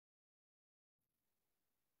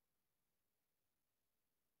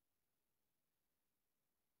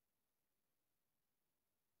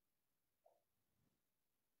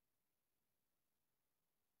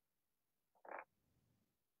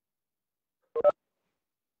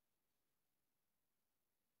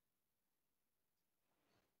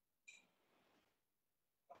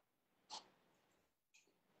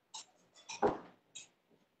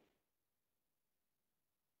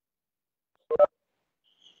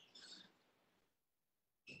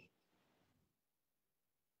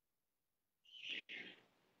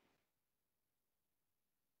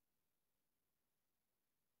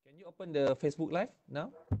you open the Facebook Live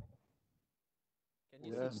now? Can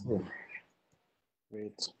you Yes. see?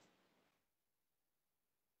 Wait.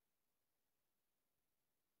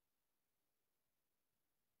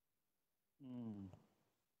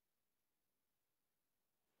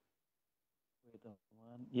 Wait a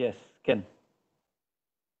moment. Yes, can.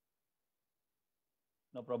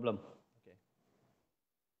 No problem. Okay.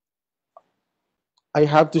 I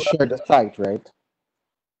have to share the site, right?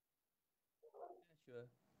 Yeah, sure.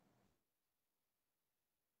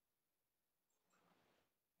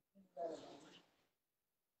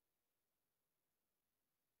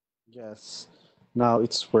 Yes. Now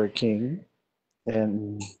it's working.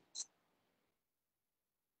 And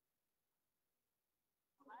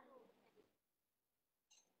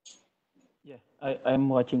Yeah, I'm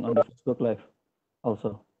watching on the Facebook Live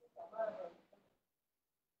also.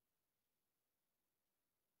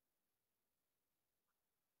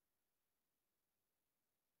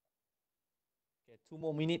 Okay, 2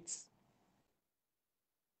 more minutes.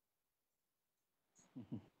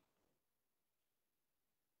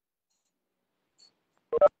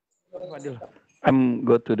 Fadil, I'm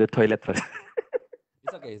go to the toilet first.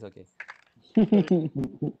 It's okay, it's okay.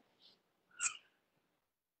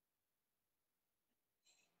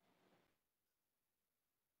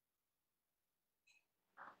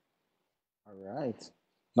 all right.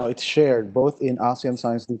 Now it's shared both in ASEAN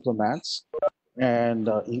Science Diplomats and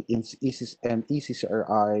in ECC and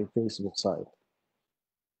ECCRI Facebook site.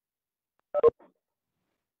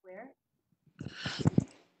 Where?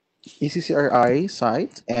 ECCRI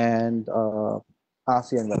site and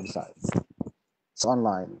ASEAN website. It's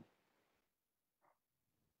online.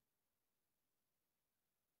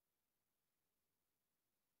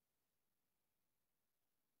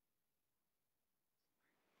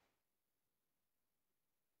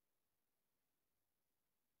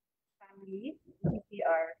 Families,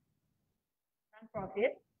 CPR,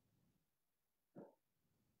 non-profit.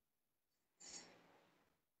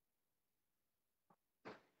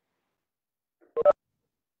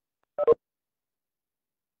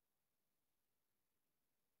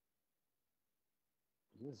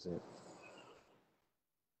 Use it.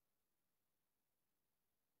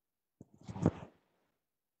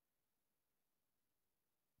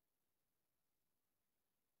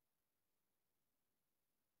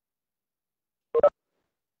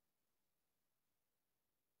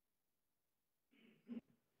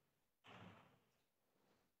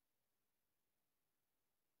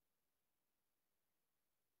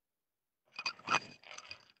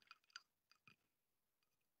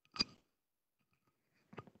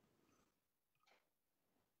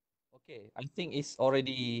 Okay, I think it's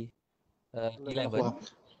already 11 11. o'clock.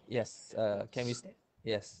 Yes, can we start?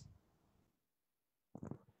 Yes.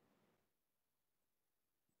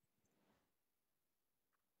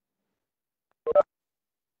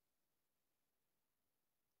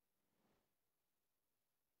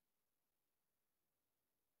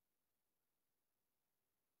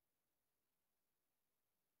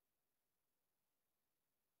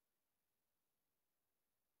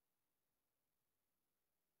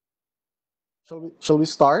 Shall we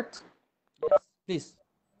start? Yes, please.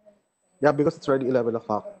 Yeah, because it's already 11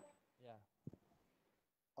 o'clock. Yeah.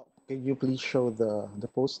 Can you please show the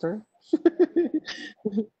poster?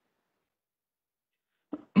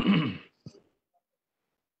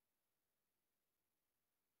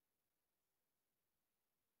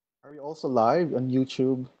 Are we also live on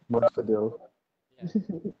YouTube, Monfadil?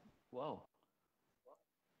 Yeah. Wow.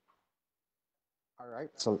 All right,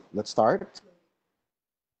 so let's start.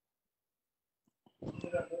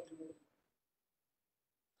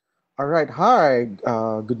 All right, hi.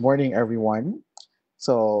 Good morning, everyone.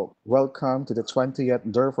 So, welcome to the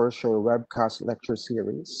 20th Durford Show webcast lecture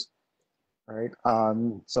series. All right.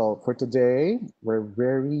 So for today, we're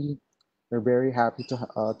very happy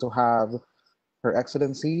to have Her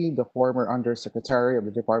Excellency, the former Undersecretary of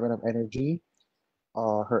the Department of Energy,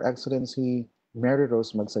 Her Excellency Mary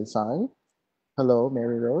Rose Magsaysay. Hello,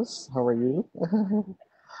 Mary Rose. How are you?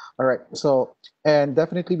 All right. So, and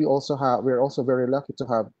definitely we're also very lucky to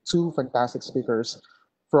have two fantastic speakers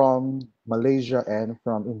from Malaysia and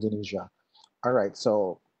from Indonesia. All right.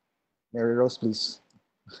 So, Mary Rose, please.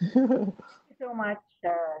 Thank you so much,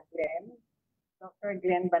 Glenn. Dr.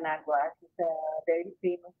 Glenn Banaguas is a very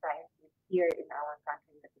famous scientist here in our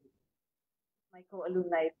country, the Philippines. My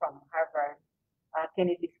co-alumni from Harvard,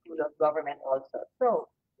 Kennedy School of Government also. So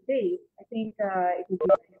today, I think it would be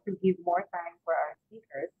nice to give more time for our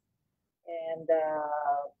speakers. And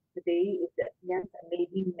today is the ASEAN's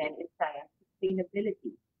Amazing Men in Science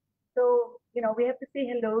Sustainability. So, we have to say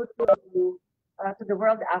hello to the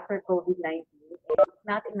world after COVID-19. It's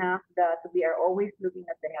not enough that we are always looking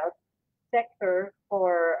at the health sector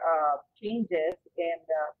for changes and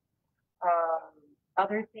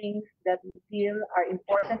other things that we feel are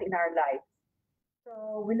important in our lives.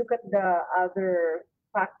 So we look at the other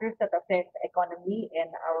factors that affect the economy and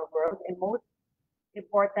our world, and most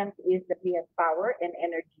important is that we have power and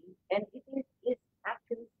energy, and it is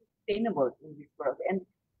actually sustainable in this world. And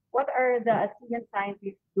what are the ASEAN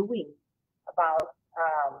scientists doing about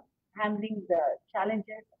handling the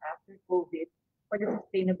challenges after COVID for the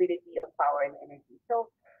sustainability of power and energy? So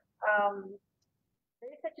um,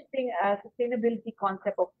 there is such a thing as sustainability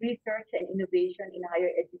concept of research and innovation in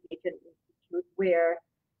higher education institute, where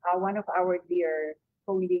one of our dear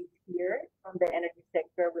colleagues here from the energy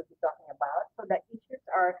sector will be talking about. So the issues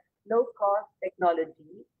are low cost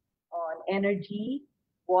technology on energy,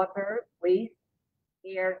 water, waste,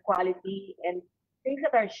 air quality, and things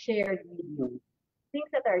that are shared with you, things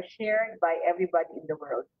that are shared by everybody in the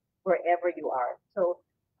world, wherever you are. So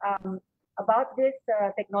um, about this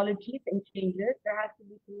technologies and changes, there has to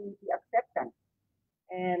be community acceptance.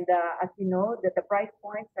 And as you know, that the price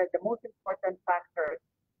points are the most important factors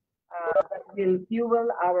that will fuel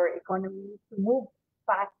our economy to move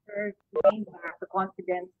faster, to gain back the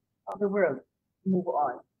confidence of the world to move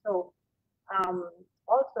on. So um,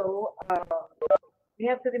 also, we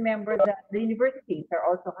have to remember that the universities are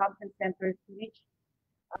also hubs and centers to reach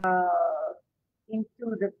uh,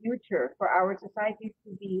 into the future for our societies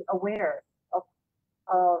to be aware of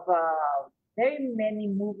very many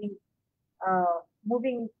moving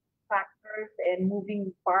factors and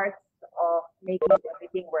moving parts of making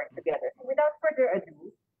everything work together. So without further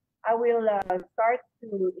ado, I will start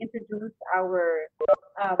to introduce our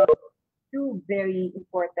um, two very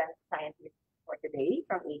important scientists for today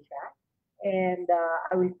from Asia. And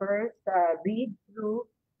I will first read through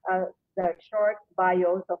the short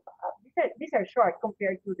bios of, these are short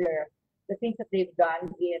compared to the things that they've done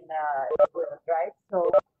in the world, right? So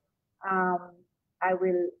um, I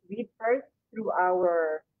will read first through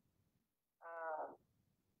our uh,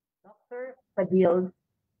 Dr. Fadil's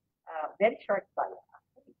very short bio,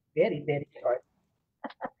 very, very short.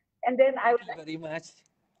 And then I Thank will you very much.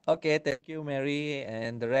 Okay, thank you, Mary,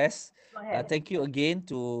 and the rest. go ahead. Thank you again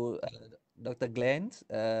to Dr. Glenn.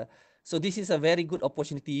 So this is a very good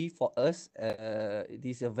opportunity for us. It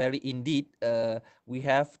is a very indeed. We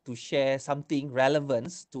have to share something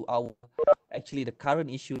relevance to our actually the current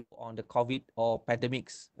issue on the COVID or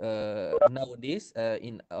pandemics nowadays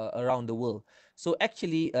in around the world. So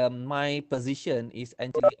actually, my position is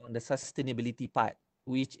actually on the sustainability part,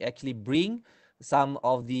 which actually bring some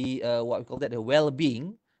of the what we call that the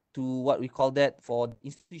well-being to what we call that for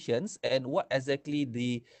institutions, and what exactly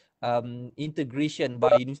the integration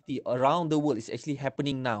by university around the world is actually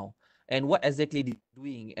happening now, and what exactly they're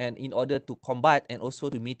doing, and in order to combat and also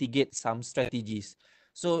to mitigate some strategies.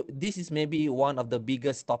 So this is maybe one of the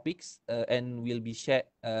biggest topics and will be shared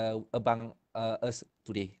among us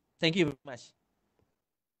today. Thank you very much.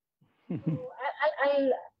 So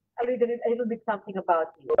I'll read a little bit something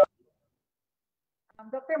about you.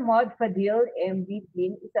 Dr. Maud Fadil, MD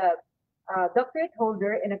Dean, is a doctorate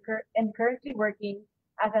holder and currently working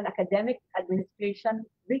as an academic administration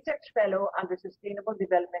research fellow under Sustainable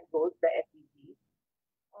Development Goals, the SDGs,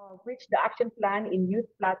 of which the action plan in youth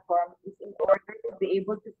platform is in order to be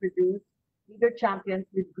able to produce leader champions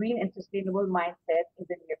with green and sustainable mindset in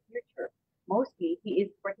the near future. Mostly, he is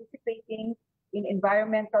participating in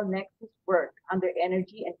environmental nexus work under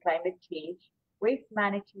energy and climate change, waste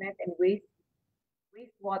management, and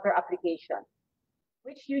wastewater application,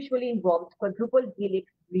 which usually involves quadruple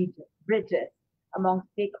helix bridges among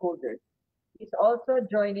stakeholders. He's also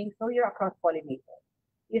joining, so you're a cross pollinator.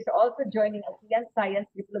 He's also joining ASEAN Science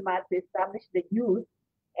Diplomats to establish the youth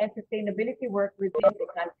and sustainability work within the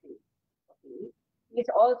country. Okay. He's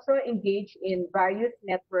also engaged in various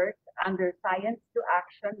networks under Science to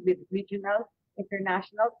Action with regional,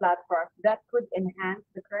 international platforms that could enhance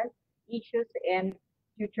the current issues and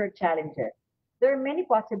future challenges. There are many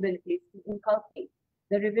possibilities to inculcate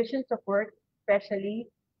the revisions of work, especially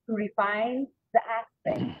to refine the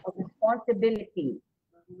aspect of responsibility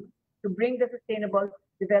to bring the sustainable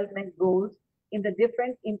development goals in the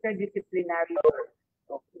different interdisciplinary work.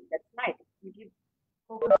 Okay, that's nice. We give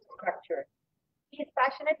focus structure. He is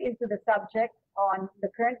passionate into the subject on the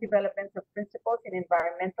current developments of principles in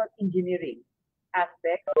environmental engineering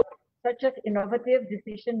aspects, such as innovative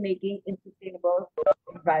decision making in sustainable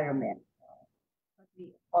environment.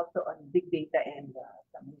 Also on big data and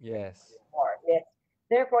some Yes. more. Yes.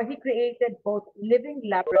 Therefore, he created both living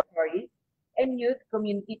laboratories and youth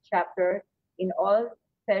community chapters in all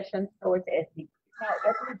sessions towards SDGs. Now,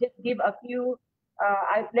 let me just give a few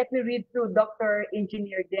Let me read through Dr.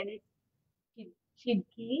 Engineer Dennis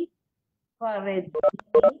Chidki Faredini.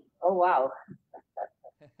 Oh, wow.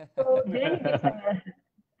 So Denny is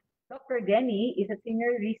Dr. Denny is a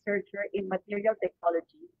senior researcher in material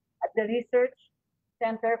technology at the Research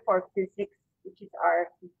Center for Physics, which is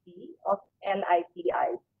RCP, of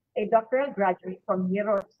LIPI, a doctoral graduate from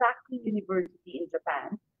Hirosaki University in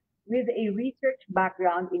Japan, with a research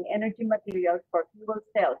background in energy materials for fuel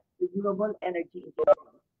cells, renewable energy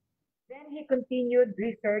engineering. Then he continued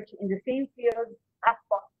research in the same field as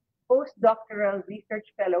postdoctoral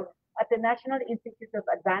research fellow at the National Institute of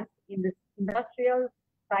Advanced Industrial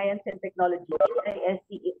Science and Technology,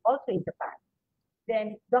 NIST, also in Japan.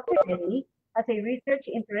 Then Dr. Denny has a research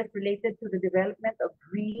interest related to the development of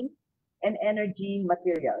green and energy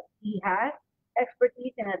materials. He has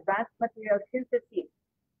expertise in advanced material synthesis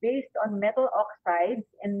based on metal oxides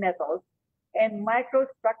and metals and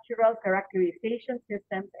microstructural characterization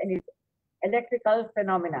systems and its electrical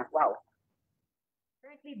phenomena. Wow.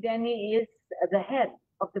 Currently, Denny is the head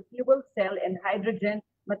of the Fuel Cell and Hydrogen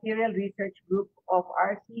Material Research Group of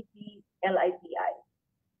RCP LIPI.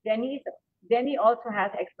 Denny also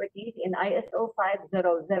has expertise in ISO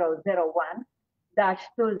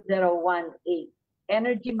 50001-2018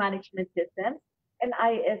 energy management systems and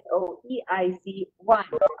ISO EIC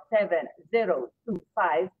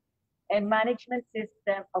 17025 and management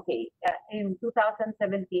system, in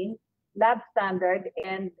 2017, lab standard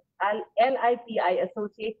and LIPI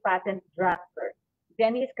associate patent drafter.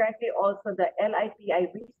 Denny is currently also the LIPI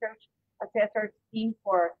research assessor team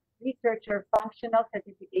for researcher functional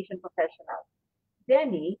certification professional.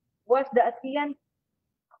 Denny was the ASEAN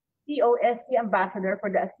COSC ambassador for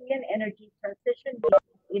the ASEAN Energy Transition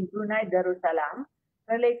Meeting in Brunei Darussalam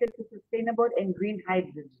related to sustainable and green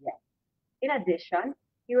hydrogen. In addition,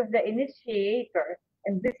 he was the initiator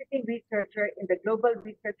and visiting researcher in the Global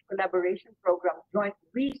Research Collaboration Program Joint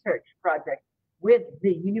Research Project with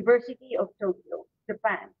the University of Tokyo,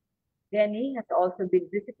 Japan. Denny has also been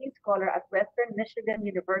visiting scholar at Western Michigan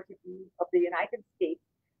University of the United States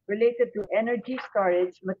related to energy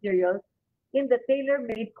storage materials in the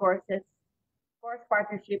tailor-made course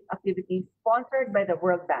partnership activities sponsored by the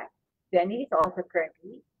World Bank. Denny is also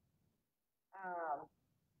currently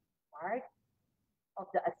part of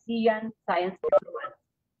the ASEAN Science Diplomats.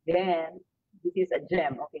 Then, this is a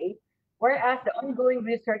gem, okay? Whereas the ongoing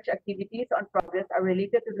research activities on progress are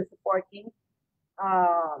related to the supporting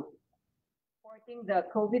the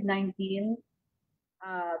COVID-19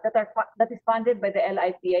 that is funded by the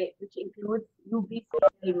LIPA, which includes UV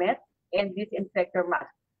helmets and disinfector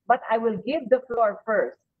masks. But I will give the floor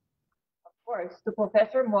first, of course, to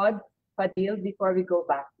Professor Maud Fadil before we go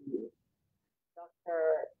back to you.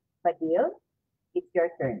 Dr. Fadil, it's your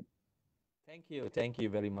turn. Thank you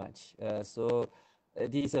very much. This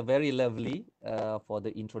is a very lovely for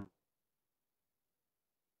the intro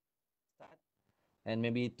start, and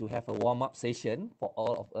maybe to have a warm-up session for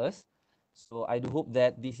all of us. So I do hope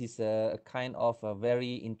that this is a kind of a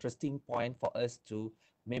very interesting point for us to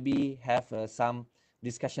maybe have some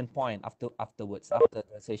discussion point afterwards after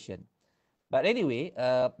the session. But anyway,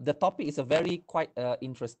 the topic is a very quite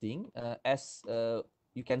interesting. As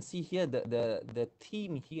you can see here, the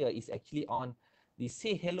theme here is actually on the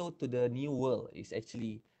say hello to the new world. Is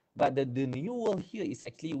actually, but the new world here is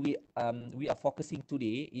actually we are focusing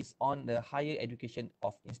today is on the higher education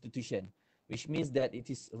of institution, which means that it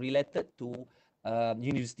is related to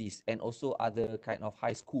universities and also other kind of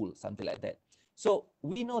high school, something like that. So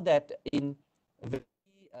we know that in very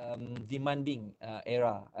demanding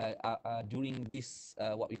era during this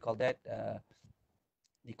what we call that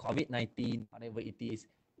the COVID-19, whatever it is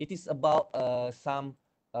about some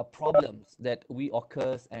problems that we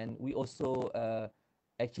occurs, and we also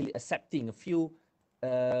actually accepting a few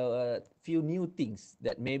new things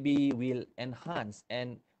that maybe will enhance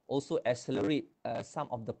and also accelerate some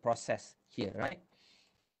of the process here, right?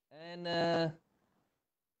 And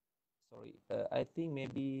sorry, I think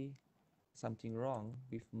maybe something wrong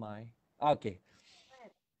with my okay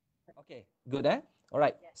good. All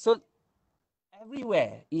right, so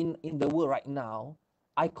everywhere in the world right now,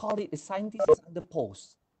 I call it a scientist is under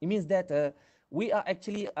pause. It means that we are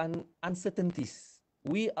actually uncertainties,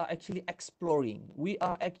 we are actually exploring, we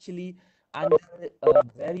are actually under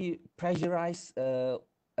very pressurized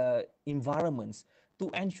environments to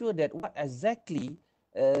ensure that what exactly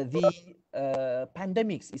the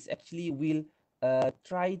pandemics is actually will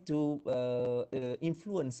try to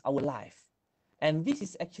influence our life. And this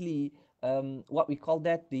is actually what we call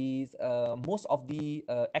that the most of the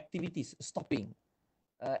activities stopping,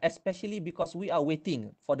 especially because we are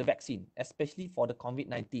waiting for the vaccine, especially for the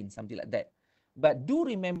COVID-19, something like that. But do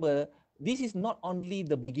remember, this is not only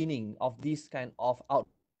the beginning of this kind of out.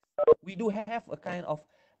 We do have a kind of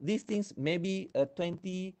these things maybe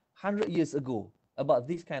 20, 100 years ago about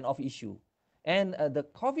this kind of issue. And the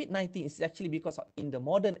COVID-19 is actually because in the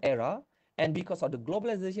modern era and because of the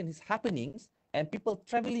globalization is happening and people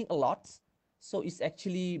traveling a lot. So it's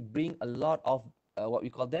actually bring a lot of what we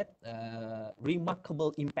call that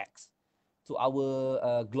remarkable impacts to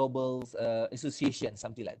our global association,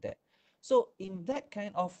 something like that. So in that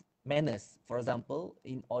kind of manners, for example,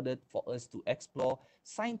 in order for us to explore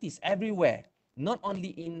scientists everywhere, not only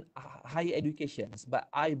in higher educations, but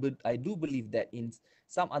I do believe that in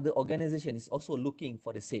some other organization is also looking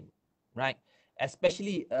for the same, right?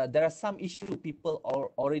 Especially there are some issue people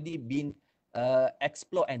are already been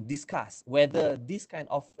explore and discuss whether this kind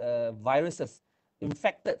of viruses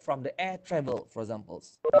infected from the air travel, for example,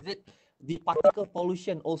 is it the particle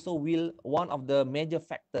pollution also will one of the major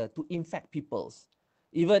factor to infect peoples.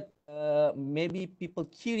 Even maybe people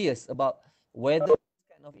curious about whether this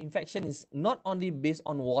kind of infection is not only based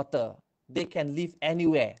on water, they can live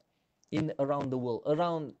anywhere in around the world,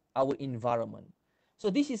 around our environment. So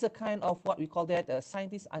this is a kind of what we call that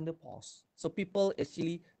scientists under pause. So people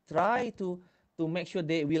actually try to make sure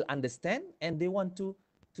they will understand and they want to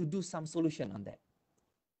do some solution on that.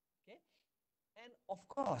 Okay. And of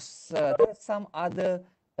course, there's some other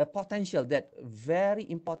potential that very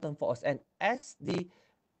important for us. And as the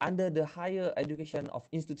under the higher education of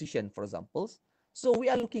institution, for example, so we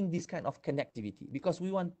are looking this kind of connectivity because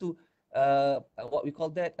we want to what we call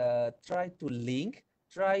that try to link,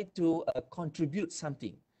 try to contribute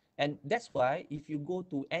something. And that's why if you go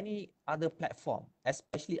to any other platform,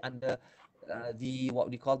 especially under the what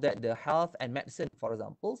we call that the health and medicine, for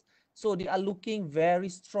example, so they are looking very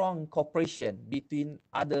strong cooperation between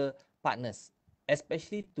other partners,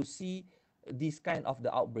 especially to see this kind of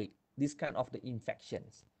the outbreak, this kind of the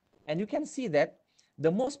infections. And you can see that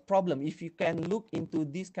the most problem, if you can look into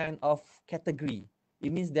this kind of category,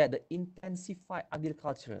 it means that the intensified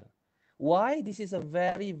agriculture. Why this is a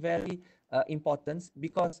very, very important?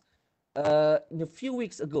 Because in a few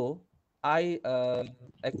weeks ago, I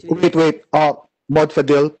actually Wait. Mod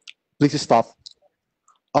Fadil, please stop.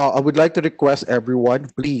 I would like to request everyone,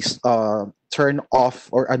 please turn off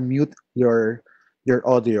or unmute your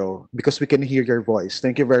audio because we can hear your voice.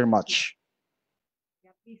 Thank you very much.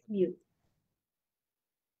 Yeah, please mute.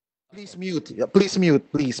 Please okay, mute. Yeah, please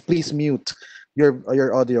mute. Please mute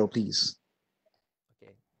your audio, please.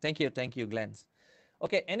 okay. Thank you, Glenn.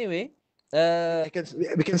 Okay, anyway, We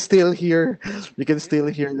can still hear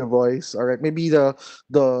the voice. All right. Maybe the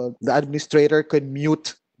administrator could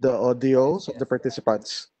mute the yes, audios of the yes.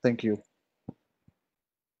 participants. Thank you.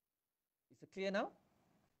 Is it clear now?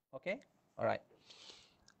 Okay, all right.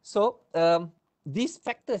 So these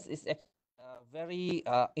factors is very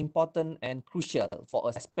important and crucial for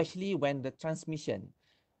us, especially when the transmission.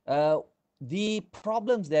 Uh, the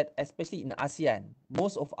problems that, especially in ASEAN,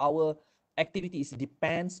 most of our activities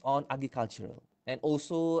depends on agricultural and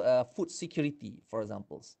also food security, for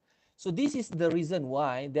example. So this is the reason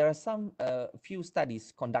why there are some few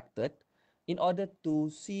studies conducted in order to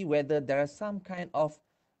see whether there are some kind of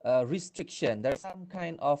restriction, there is some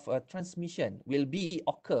kind of transmission will be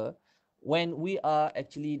occur when we are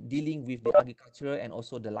actually dealing with the agriculture and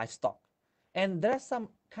also the livestock. And there are some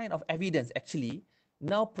kind of evidence actually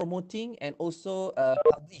now promoting and also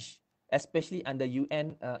published, especially under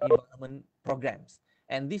UN environment programs.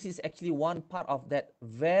 And this is actually one part of that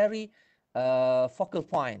very focal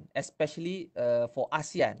point, especially for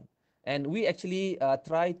ASEAN. And we actually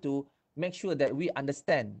try to make sure that we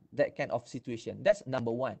understand that kind of situation. That's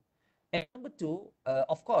number one. And number two,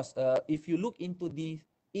 of course, if you look into the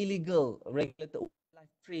illegal regulated wildlife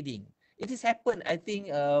trading, it has happened, I think,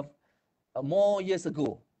 more years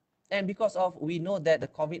ago. And because of, we know that the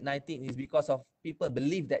COVID-19 is because of people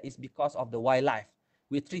believe that it's because of the wildlife.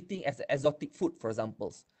 We're treating as exotic food, for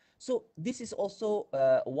example. So this is also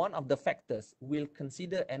one of the factors we'll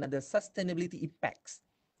consider another sustainability impacts,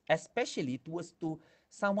 especially towards to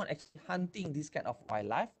someone actually hunting this kind of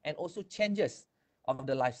wildlife and also changes of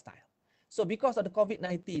the lifestyle. So because of the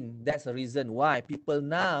COVID-19, that's the reason why people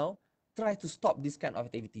now try to stop this kind of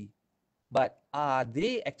activity. But are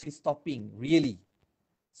they actually stopping really?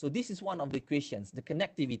 So this is one of the questions, the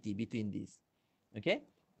connectivity between these. Okay.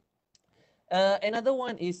 Another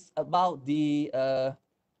one is about the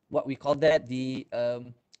what we call that the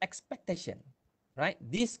expectation, right?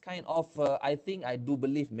 This kind of I think I do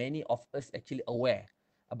believe many of us actually aware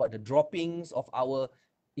about the droppings of our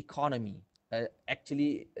economy,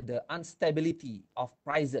 actually the instability of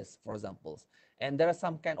prices, for example, and there are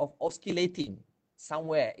some kind of oscillating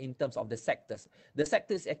somewhere in terms of the sectors. The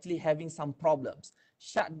sector is actually having some problems,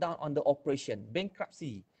 shut down on the operation,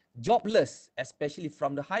 bankruptcy, jobless, especially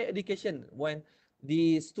from the higher education when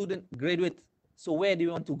the student graduate. So where do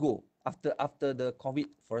you want to go after the COVID,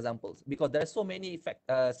 for example? Because there are so many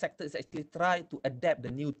sectors actually try to adapt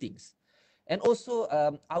the new things. And also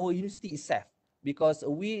our university itself, because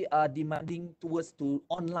we are demanding towards to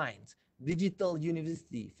online, digital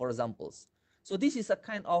university, for examples. So this is a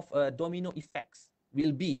kind of domino effects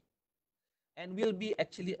will be, and will be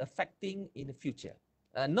actually affecting in the future.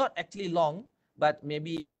 Not actually long, but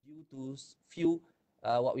maybe due to few,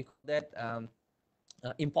 what we call that,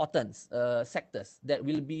 importance sectors that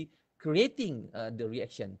will be creating the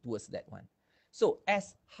reaction towards that one. So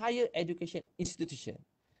as higher education institution,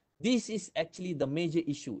 this is actually the major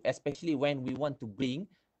issue, especially when we want to bring,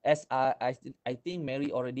 as I think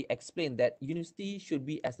Mary already explained, that university should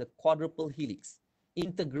be as the quadruple helix,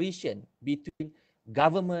 integration between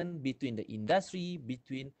government, between the industry,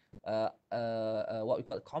 between what we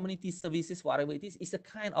call community services, whatever it is a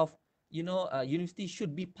kind of, university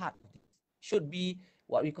should be part of this, should be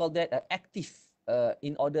what we call that active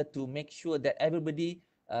in order to make sure that everybody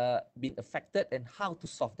been affected and how to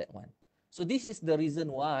solve that one. So this is the reason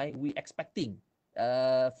why we expecting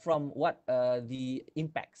from what the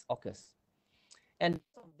impacts occurs. And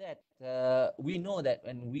because of that, we know that,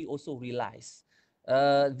 and we also realize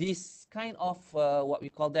this kind of what we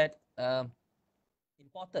call that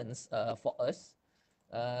importance for us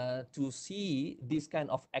to see this kind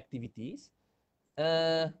of activities.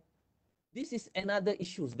 This is another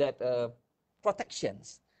issues that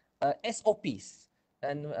protections, SOPs,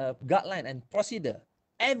 and guideline and procedure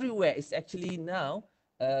everywhere is actually now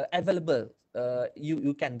available.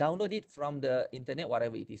 You can download it from the internet,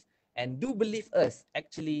 whatever it is. And do believe us,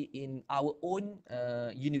 actually in our own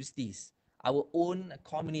universities, our own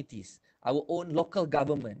communities, our own local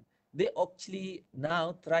government, they actually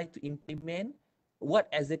now try to implement what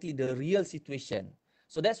exactly the real situation.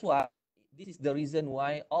 So that's why this is the reason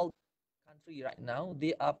why all country right now,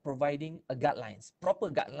 they are providing guidelines, proper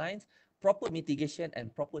mitigation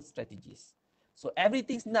and proper strategies. So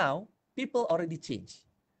everything's now, people already change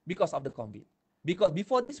because of the COVID. Because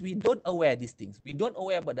before this, we don't aware these things. We don't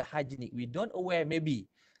aware about the hygienic. We don't aware maybe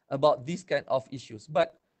about these kind of issues.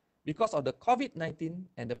 But because of the COVID-19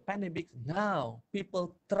 and the pandemic, now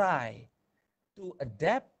people try to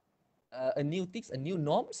adapt a new things, a new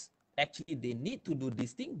norms. Actually, they need to do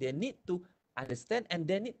this thing. They need to understand, and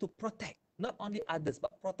they need to protect not only others,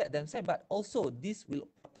 but protect themselves, but also this will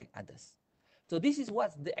protect others. So this is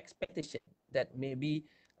what's the expectation that maybe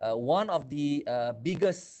one of the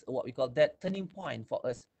biggest, what we call that, turning point for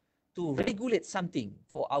us to regulate something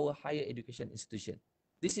for our higher education institution.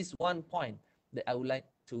 This is one point that I would like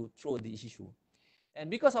to throw this issue. And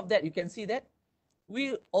because of that, you can see that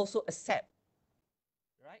we also accept,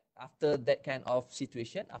 right, after that kind of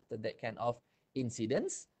situation, after that kind of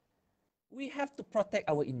incidents, we have to protect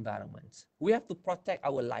our environment. We have to protect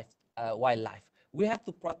our wildlife. We have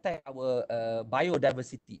to protect our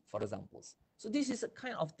biodiversity, for example. So this is a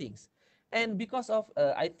kind of things. And because of,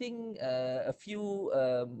 I think a few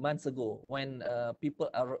months ago, when people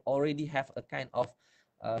are already have a kind of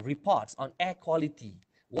reports on air quality,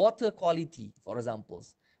 water quality, for example.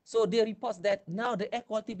 So they reports that now the air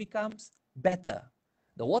quality becomes better.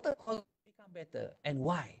 The water quality become better. And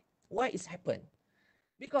why? Why it's happened?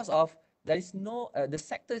 Because of there is no, the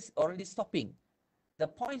sector is already stopping. The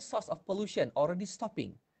point source of pollution already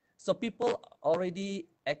stopping. So people already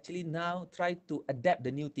actually now try to adapt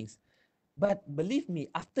the new things. But believe me,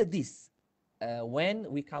 after this, when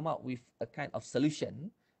we come up with a kind of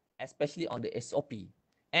solution, especially on the SOP,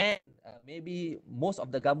 and maybe most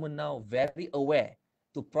of the government now very aware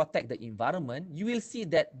to protect the environment, you will see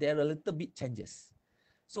that there are a little bit changes.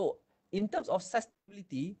 So in terms of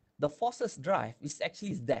sustainability, the forces drive is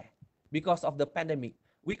actually there because of the pandemic.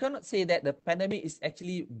 We cannot say that the pandemic is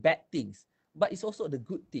actually bad things, but it's also the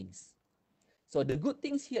good things. So the good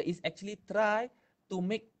things here is actually try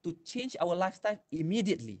to change our lifestyle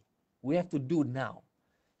immediately. We have to do now.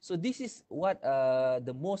 So this is what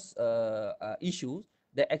the most issues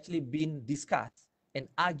that actually been discussed and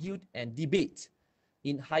argued and debate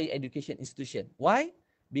in higher education institution. Why?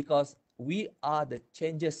 Because we are the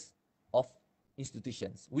changes of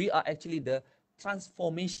institutions. We are actually the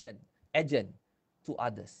transformation agent to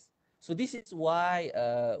others. So this is why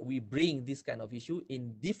we bring this kind of issue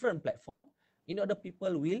in different platforms in order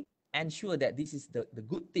people will ensure that this is the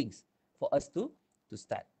good things for us to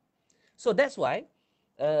start. So that's why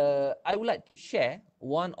I would like to share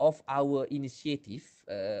one of our initiative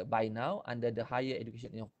by now under the higher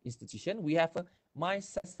education institution. We have a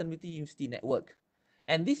MySUN University Network.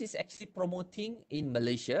 And this is actually promoting in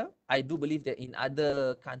Malaysia. I do believe that in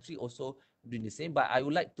other countries also doing the same, but I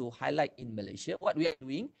would like to highlight in Malaysia what we are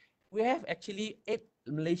doing. We have actually 8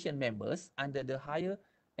 Malaysian members under the higher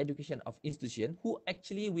education of institution who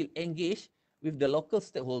actually will engage with the local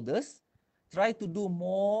stakeholders, try to do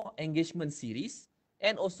more engagement series,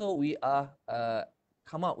 and also we are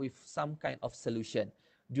come up with some kind of solution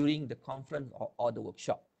during the conference or the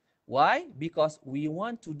workshop. Why? Because we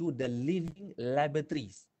want to do the living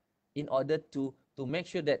laboratories in order to make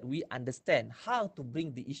sure that we understand how to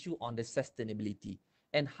bring the issue on the sustainability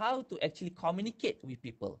and how to actually communicate with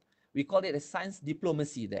people. We call it a science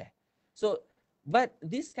diplomacy there. So, but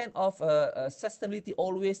this kind of sustainability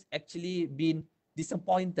always actually been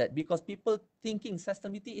disappointed because people thinking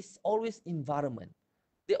sustainability is always environment.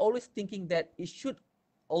 They always thinking that it should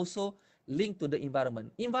also link to the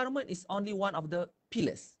environment. Environment is only one of the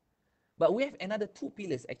pillars. But we have another 2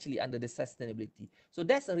 pillars actually under the sustainability. So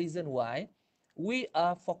that's the reason why we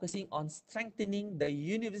are focusing on strengthening the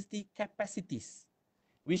university capacities,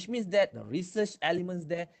 which means that the research elements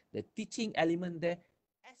there, the teaching element there,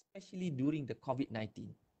 especially during the COVID-19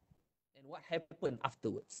 and what happened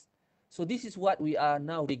afterwards. So this is what we are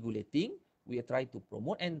now regulating. We are trying to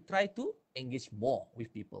promote and try to engage more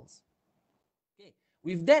with people. Okay.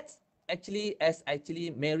 With that, actually, as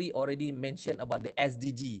actually Mary already mentioned about the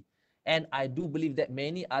SDG, and I do believe that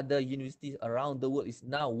many other universities around the world is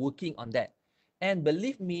now working on that. And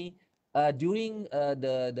believe me, during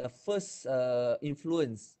the first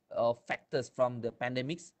influence of factors from the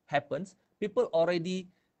pandemics happens, people already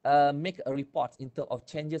make a report in terms of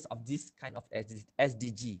changes of this kind of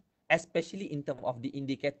SDG, especially in terms of the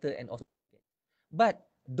indicator and also. But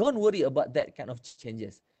don't worry about that kind of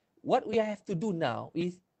changes. What we have to do now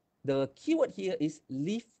is the keyword here is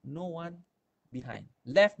leave no one behind.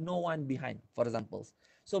 Left no one behind, for examples.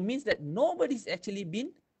 So means that nobody's actually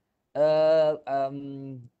been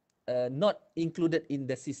not included in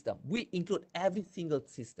the system. We include every single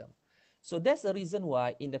system. So that's the reason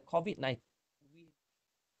why in the COVID-19, we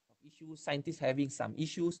have issues, scientists having some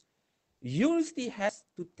issues. University has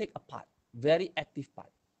to take a part, very active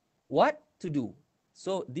part. What to do?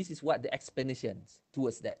 So this is what the explanations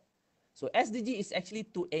towards that. So SDG is actually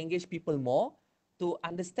to engage people more, to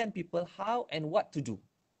understand people how and what to do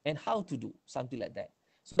and how to do something like that.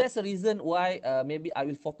 So that's the reason why maybe I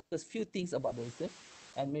will focus few things about the research,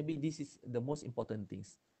 and maybe this is the most important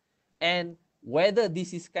things. And whether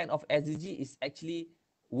this is kind of SDG is actually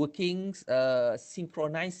working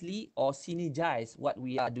synchronously or synergize what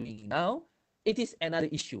we are doing now, it is another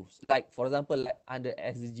issue. Like for example, like under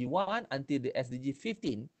SDG 1 until the SDG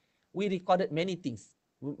 15, we recorded many things,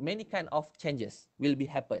 many kind of changes will be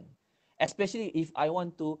happen. Especially if I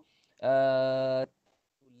want to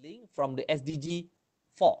link from the SDG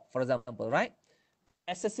 4, for example, right?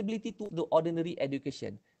 Accessibility to the ordinary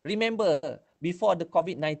education. Remember, before the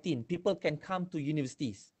COVID-19, people can come to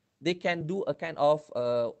universities. They can do a kind of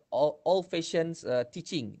old-fashioned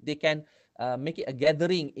teaching. They can make it a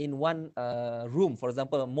gathering in one room, for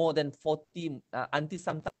example, more than 40, until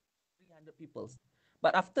sometimes 300 people.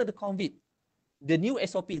 But after the COVID, the new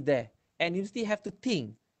SOP is there, and you still have to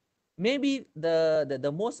think. Maybe the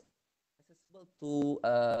most accessible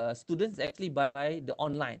to students actually by the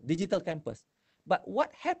online digital campus. But what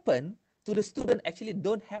happened to the student actually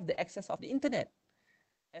don't have the access of the internet,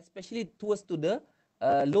 especially towards to the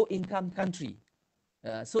low-income country.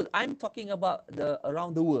 So I'm talking about the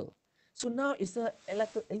around the world. So now it's a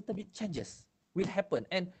little bit changes will happen,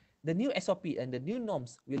 and the new SOP and the new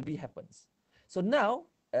norms will be happens. So now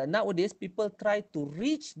nowadays people try to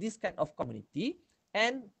reach this kind of community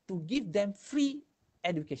and to give them free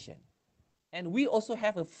education. And we also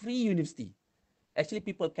have a free university. Actually,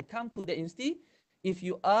 people can come to the university if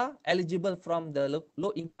you are eligible from the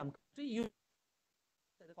low income country. You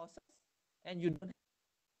the courses and you don't.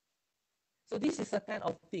 So this is a kind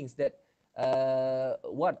of things that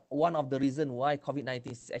what one of the reason why COVID-19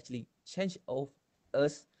 is actually changed of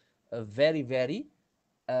us a very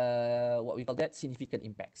what we call that significant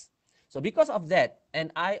impacts. So because of that,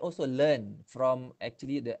 and I also learned from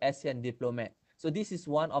actually the ASEAN diplomat. So this is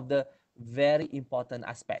one of the very important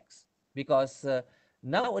aspects because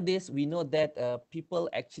nowadays we know that people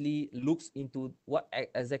actually looks into what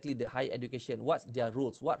exactly the higher education, what's their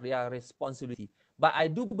rules, what their responsibility. But I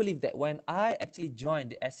do believe that when I actually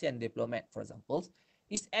joined the ASEAN diplomat, for example,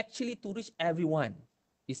 it's actually to reach everyone.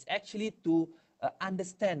 It's actually to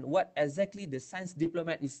understand what exactly the science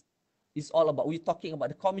diplomat is all about. We're talking about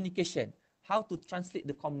the communication, how to translate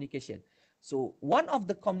the communication. So one of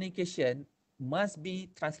the communication must be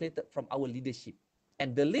translated from our leadership.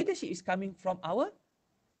 And the leadership is coming from our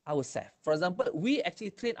ourselves. For example, we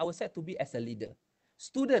actually train ourselves to be as a leader.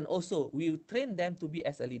 Student also, we train them to be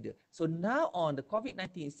as a leader. So now on, the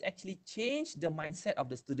COVID-19 is actually changed the mindset of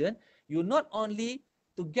the student. You not only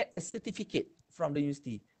to get a certificate from the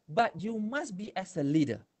university, but you must be as a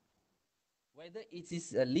leader. Whether it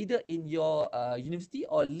is a leader in your university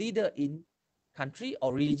or leader in country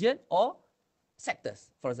or region or sectors,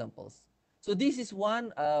 for example. So this is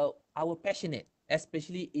one our passionate,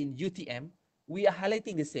 especially in UTM, we are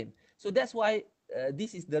highlighting the same. So that's why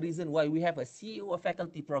this is the reason why we have a CEO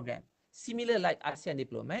faculty program, similar like ASEAN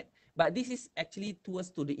Diplomat, but this is actually towards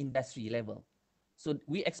to the industry level. So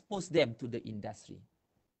we expose them to the industry.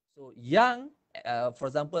 So young, for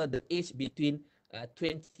example, the age between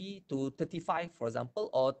 20 to 35, for example,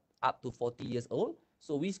 or up to 40 years old.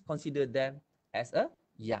 So we consider them as a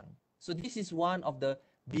young. So this is one of the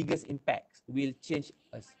biggest impacts will change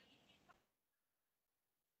us.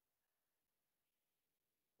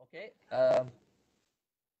 Okay.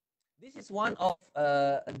 This is one of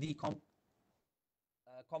the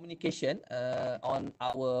communication on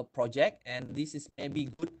our project, and this is maybe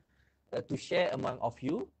good to share among of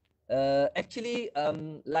you. Actually,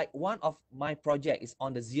 like one of my project is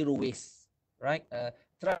on the zero waste, right?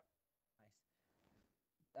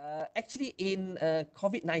 Actually, in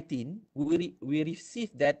COVID-19, we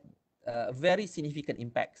received that very significant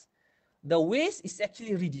impacts. The waste is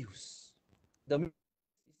actually reduced. The waste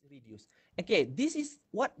is reduced. Okay, this is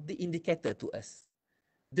what the indicator to us.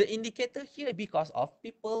 The indicator here because of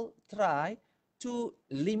people try to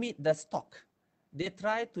limit the stock. They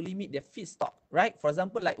try to limit their feed stock, right? For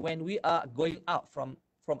example, like when we are going out from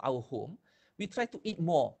our home, we try to eat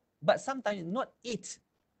more, but sometimes not eat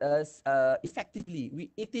effectively.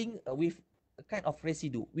 We eating with a kind of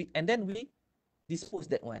residue, and then we dispose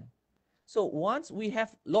that one. So once we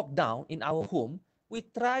have lockdown in our home, we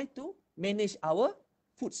try to manage our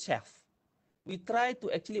food shelf. We try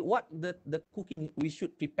to actually what the cooking we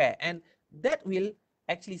should prepare, and that will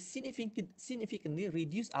actually significantly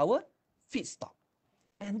reduce our feed stock.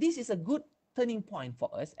 And this is a good turning point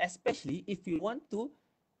for us, especially if we want to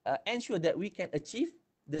ensure that we can achieve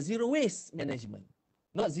the zero waste management.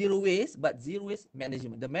 Not zero waste, but zero waste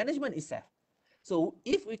management. The management itself. So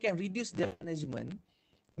if we can reduce the management,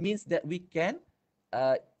 means that we can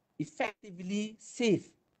effectively save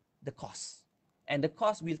the cost, and the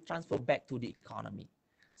cost will transfer back to the economy.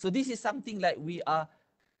 So this is something like we are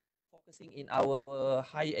focusing in our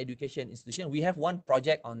higher education institution. We have one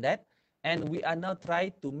project on that, and we are now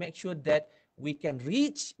trying to make sure that we can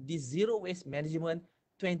reach this zero waste management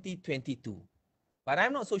 2022. But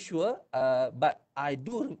I'm not so sure, but I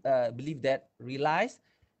do believe that, realize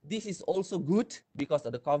this is also good because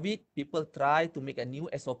of the COVID. People try to make a new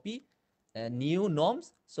SOP, new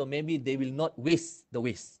norms, so maybe they will not waste the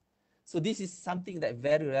waste. So this is something that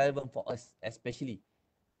very relevant for us, especially.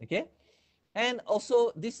 Okay, and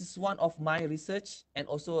also this is one of my research, and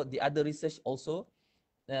also the other research also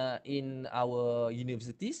in our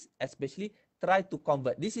universities, especially try to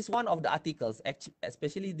convert. This is one of the articles,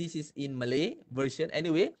 especially this is in Malay version.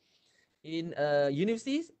 Anyway, in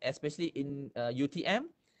universities, especially in UTM,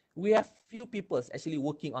 we have few people actually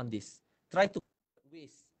working on this. Try to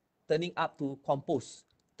waste, turning up to compost,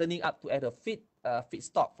 turning up to add a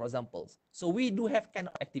feedstock, for example. So we do have kind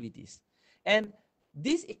of activities, and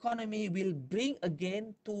this economy will bring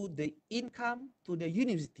again to the income to the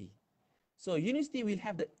university. So university will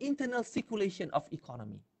have the internal circulation of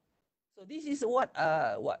economy. So this is what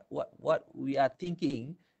we are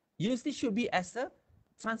thinking. University should be as a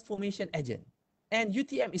transformation agent, and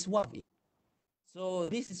UTM is one of it. So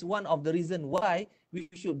this is one of the reasons why we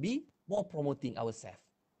should be more promoting ourselves.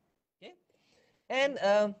 Okay,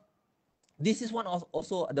 and this is one of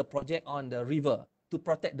also the project on the river, to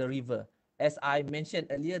protect the river. As I mentioned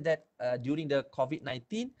earlier, that during the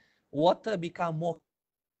COVID-19, water become more,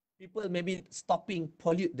 people maybe stopping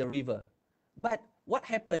pollute the river. But what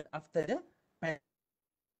happened after the pandemic?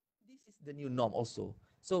 This is the new norm also.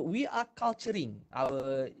 So we are culturing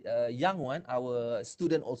our young one, our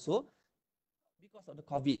student also, because of the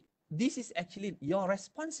COVID. This is actually your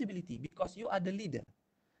responsibility because you are the leader.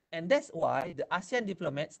 And that's why the ASEAN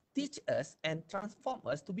diplomats teach us and transform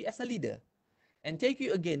us to be as a leader. And thank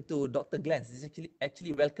you again to Dr. Glenn. This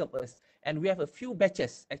actually welcome us. And we have a few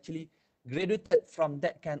batches actually graduated from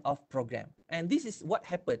that kind of program. And this is what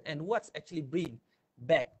happened and what's actually bring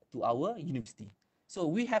back to our university. So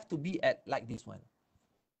we have to be at like this one.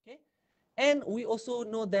 Okay. And we also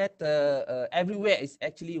know that everywhere is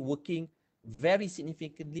actually working very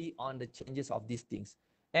significantly on the changes of these things.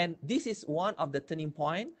 And this is one of the turning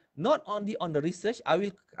point, not only on the research. I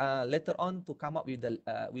will later on to come up with the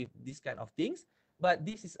with these kind of things, But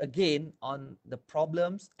this is again on the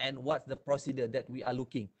problems and what's the procedure that we are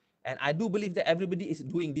looking. And I do believe that everybody is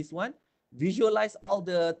doing this one. Visualize all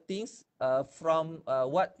the things from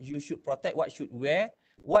what you should protect, what should wear,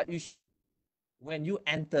 what you should when you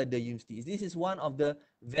enter the university. This is one of the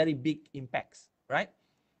very big impacts, right?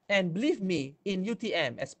 And believe me, in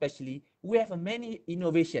UTM especially, we have many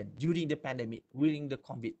innovation during the pandemic, during the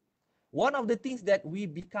COVID. One of the things that we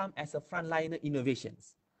become as a frontliner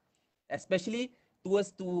innovations, especially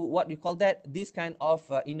towards to what we call that, this kind of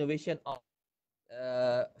innovation of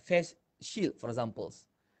face shield, for example,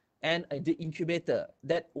 and the incubator.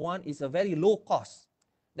 That one is a very low cost.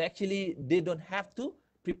 Actually, they don't have to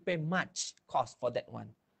prepare much cost for that one.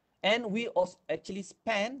 And we also actually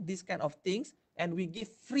spend these kind of things and we give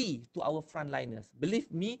free to our frontliners.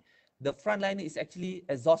 Believe me, the frontliner is actually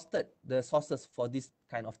exhausted the sources for this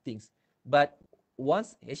kind of things. But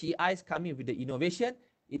once HEI is coming with the innovation,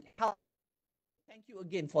 it helps. Thank you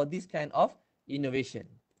again for this kind of innovation.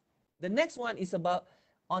 The next one is about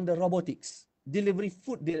on the robotics,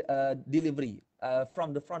 food delivery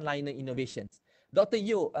from the frontliner innovations. Dr.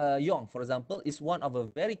 Yong, for example, is one of a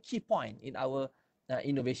very key point in our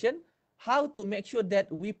innovation. How to make sure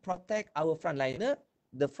that we protect our frontliner.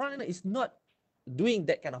 The frontliner is not doing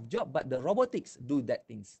that kind of job, but the robotics do that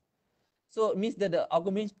things. So it means that the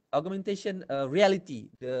augmentation reality,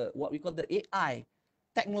 what we call the AI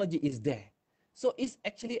technology is there. So it's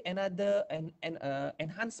actually another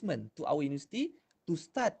enhancement to our university to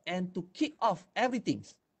start and to kick off everything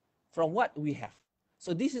from what we have.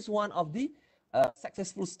 So this is one of the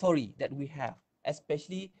successful story that we have,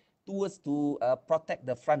 especially towards to protect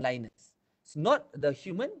the frontliners. It's not the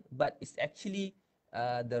human, but it's actually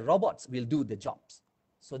the robots will do the jobs.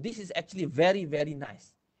 So this is actually very, very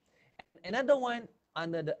nice. And another one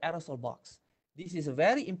under the aerosol box. This is a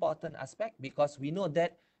very important aspect because we know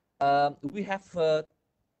that we have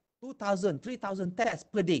 2,000, 3,000 tests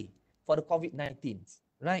per day for the COVID-19,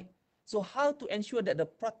 right? So how to ensure that to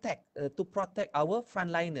protect our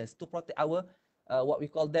frontliners, to protect our what we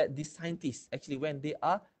call that, the scientists, actually when they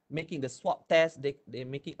are making the swab test, they're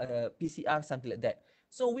making a PCR, something like that.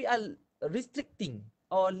 So we are restricting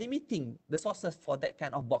or limiting the sources for that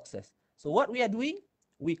kind of boxes. So what we are doing,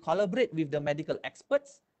 we collaborate with the medical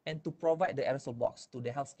experts and to provide the aerosol box to the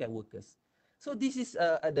healthcare workers. So this is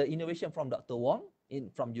the innovation from Dr. Wong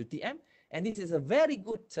from UTM, and this is a very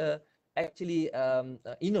good actually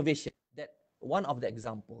innovation. That one of the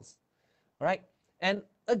examples, right? And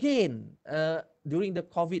again, during the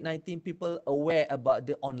COVID-19, people aware about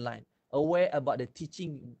the online, aware about the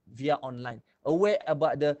teaching via online, aware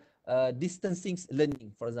about the distancing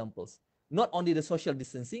learning, for example. Not only the social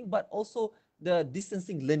distancing, but also the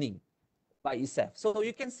distancing learning by itself. So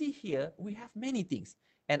you can see here, we have many things.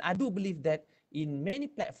 And I do believe that in many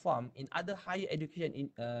platforms, in other higher education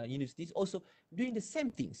universities, also doing the same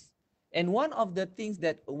things. And one of the things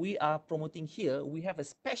that we are promoting here, we have a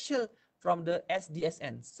special from the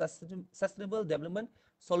SDSN, Sustainable Development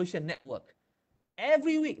Solution Network.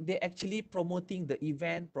 Every week, they're actually promoting the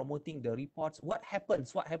event, promoting the reports, what happened,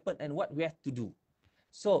 and what we have to do.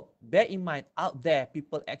 So bear in mind, out there,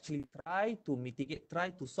 people actually try to mitigate,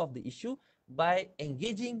 try to solve the issue by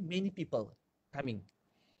engaging many people coming.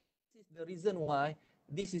 This is the reason why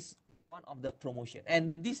this is one of the promotion.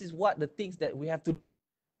 And this is what the things that we have to do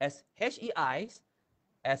as HEIs,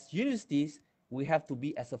 as universities, we have to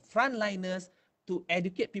be as a frontliners to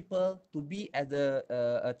educate people, to be as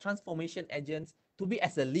a transformation agents, to be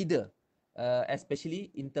as a leader,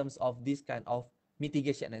 especially in terms of this kind of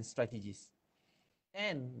mitigation and strategies.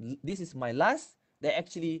 And this is my last, that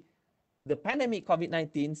actually the pandemic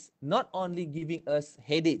COVID-19 not only giving us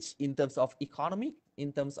headaches in terms of economy,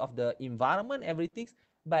 in terms of the environment, everything,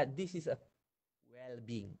 but this is a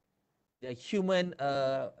well-being, the human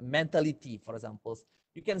mentality, for example.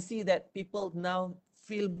 You can see that people now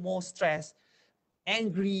feel more stressed,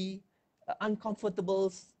 angry,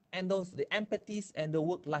 uncomfortable, and the empathies and the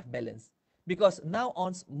work-life balance. Because now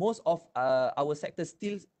on most of our sectors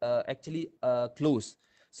still actually closed.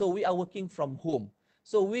 So we are working from home.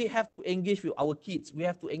 So we have to engage with our kids. We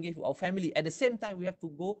have to engage with our family. At the same time, we have to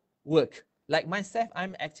go work. Like myself,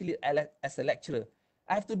 I'm actually as a lecturer.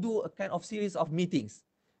 I have to do a kind of series of meetings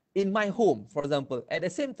in my home, for example. At the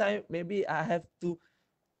same time, maybe I have to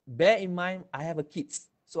bear in mind I have a kids.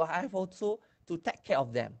 So I have also to take care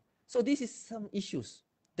of them. So this is some issues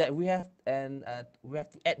that we have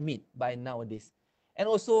to admit by nowadays. And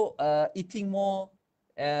also eating more,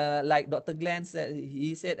 like Dr. Glenn said,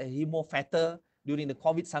 he said he more fatter during the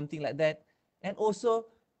COVID, something like that. And also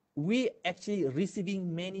we actually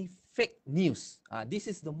receiving many fake news. This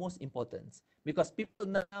is the most important because people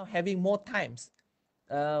now having more times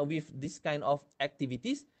with this kind of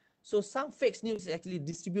activities. So some fake news is actually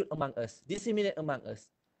disseminate among us.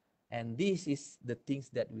 And this is the things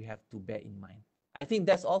that we have to bear in mind. I think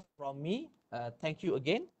that's all from me. Thank you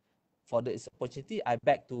again for this opportunity. I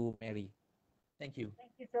back to Mary. Thank you.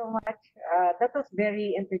 Thank you so much. That was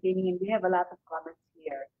very entertaining, and we have a lot of comments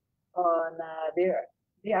here on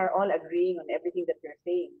they are all agreeing on everything that you're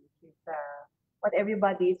saying, which is what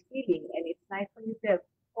everybody is feeling, and it's nice for you to have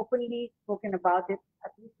openly spoken about it.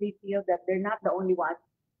 At least they feel that they're not the only ones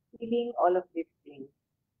feeling all of these things,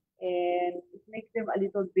 and it makes them a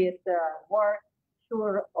little bit more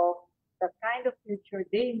sure of the kind of future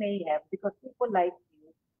they may have because people like you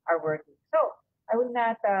are working. So I will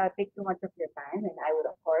not take too much of your time, and I will,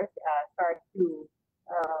 of course, start to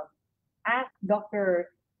um, ask Dr.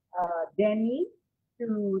 Denny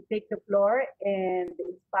to take the floor and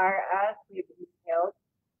inspire us with his help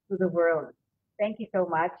to the world. Thank you so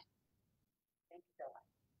much. Thank you so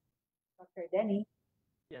much. Dr. Denny.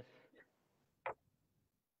 Yes.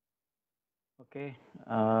 Okay.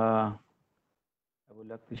 I would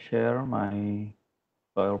like to share my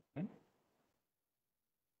PowerPoint.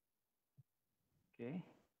 Okay.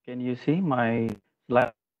 Can you see my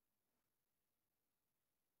slide?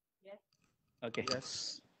 Yes. Okay.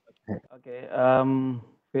 Yes. Okay.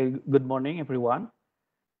 Very good morning, everyone.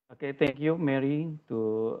 Okay. Thank you, Mary,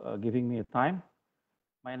 to giving me a time.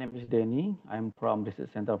 My name is Denny. I'm from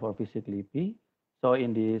Research Center for Physically. So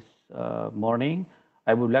in this morning,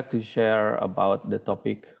 I would like to share about the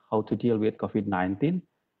topic how to deal with COVID-19.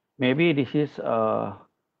 Maybe this is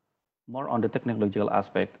more on the technological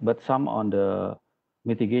aspect, but some on the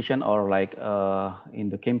mitigation or like in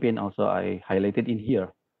the campaign also I highlighted in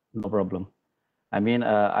here. No problem. I mean,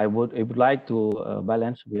 I would like to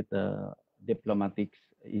balance with diplomatic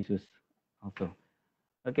issues also.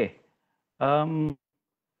 Okay. Um,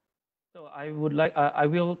 so I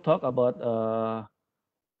will talk about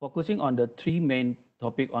focusing on the three main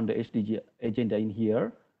topic on the SDG agenda in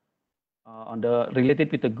here, on the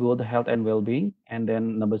related with the good health and well-being, and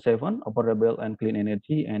then number 7, affordable and clean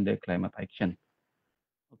energy and the climate action.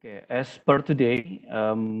 Okay, as per today,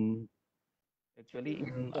 actually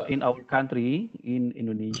in our country, in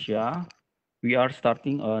Indonesia, we are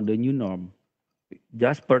starting on the new norm.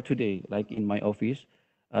 Just per today, like in my office,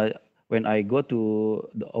 uh, when I go to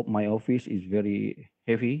my office is very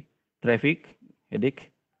heavy traffic,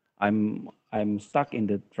 headache. I'm stuck in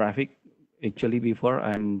the traffic. Actually, before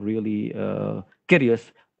I'm really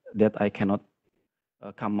curious that I cannot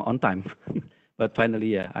come on time, but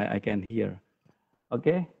finally, yeah, I can hear.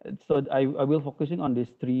 Okay, so I will focusing on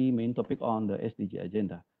these three main topic on the SDG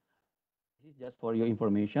agenda. This is just for your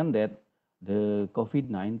information that the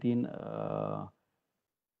COVID-19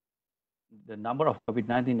 the number of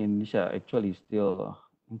COVID-19 in Indonesia actually still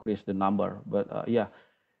increase the number. But yeah,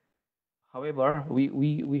 however,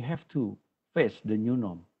 we have to face the new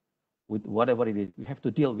norm with whatever it is. We have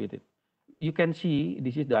to deal with it. You can see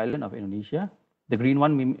this is the island of Indonesia. The green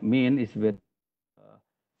one mean is with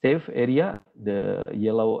safe area. The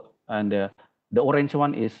yellow and the orange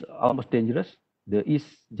one is almost dangerous. The East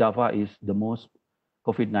Java is the most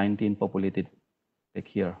COVID-19 populated like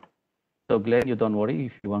here. So Glenn, you don't worry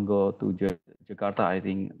if you want to go to Jakarta. I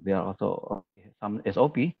think there are also some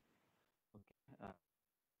SOP. Uh,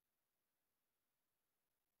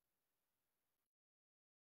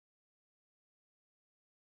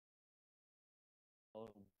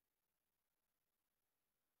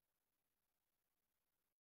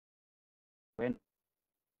 when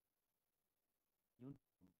you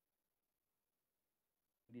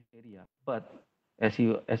this area, but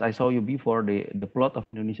as I saw you before, the plot of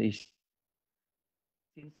Indonesia is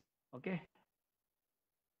since okay.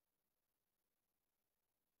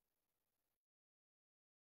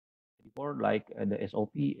 Before like the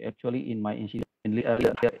SOP actually in my institute in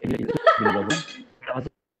development.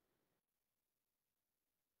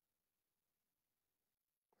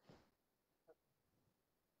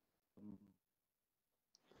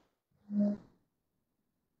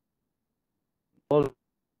 All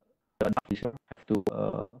the advisor have to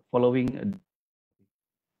following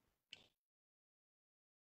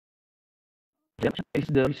is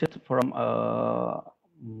the research from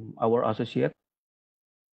our associate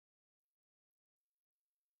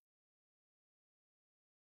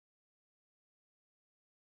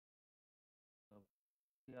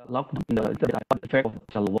lockdown in the effect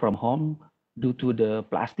of work from home due to the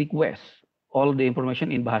plastic waste. All the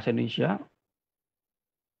information in Bahasa Indonesia.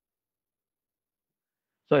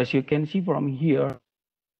 So as you can see from here,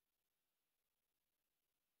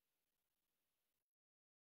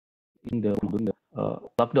 in the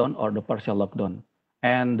lockdown or the partial lockdown,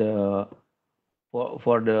 and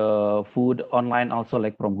for the food online also,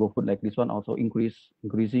 like from GoFood, like this one also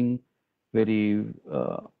increasing very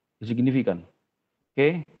significant.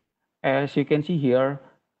 Okay, as you can see here,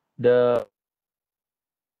 the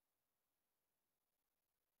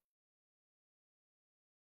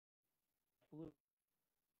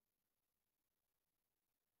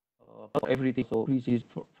everything so increases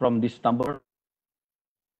from this number.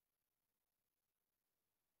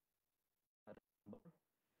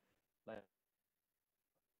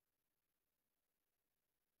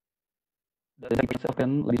 Like the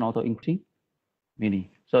second line also increasing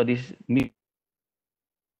many. So this me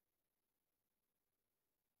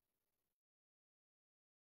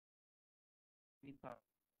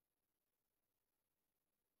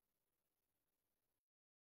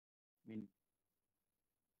mean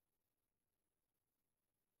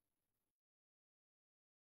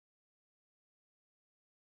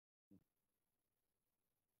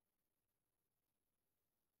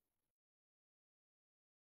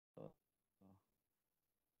uh,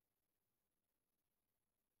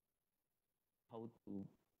 how to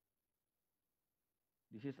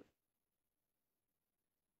this is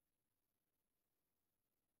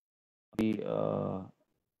the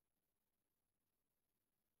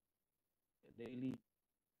daily.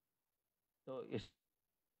 So it's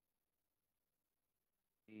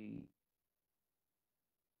the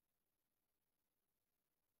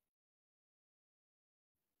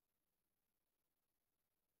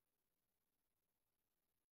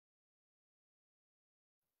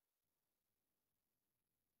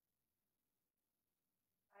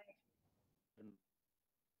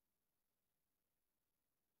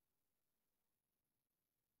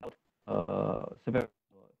several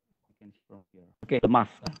you can see from here. Okay, the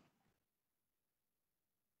mask.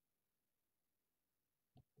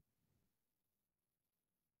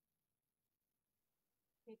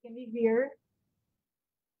 Okay, can we hear?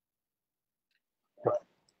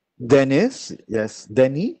 Dennis, yes,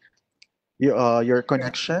 Denny, your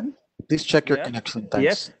connection. Please check your Yes, connection.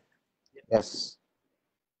 yes. Thanks. Yes.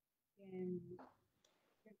 Can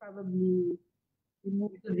probably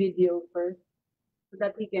remove the video first so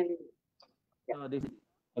that we can. This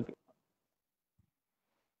okay.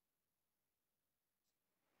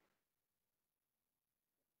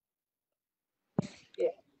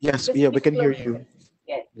 Yeah. Yes, Just yeah, we speak can hear closer. you.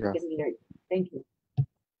 Yes, we Yeah. can hear you. Thank you.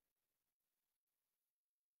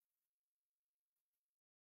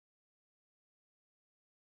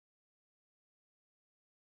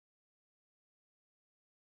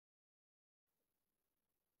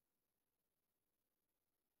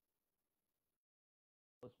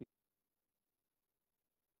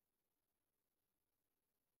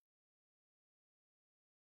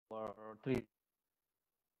 For three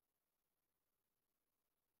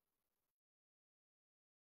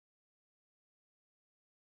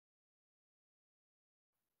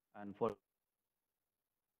and for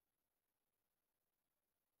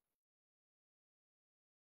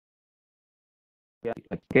yeah,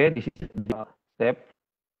 okay, this is the step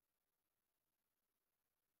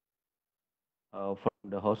from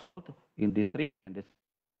the household in this three and this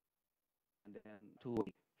and then two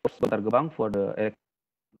first Bantar Gebang for the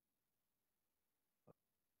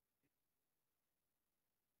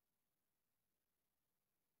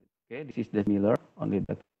okay, this is the Miller only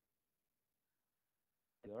that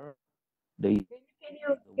here the Can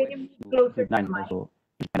you move closer to the nine mic? also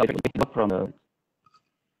from the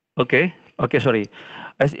okay, okay, sorry.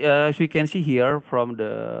 As we can see here from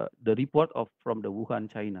the report of from the Wuhan,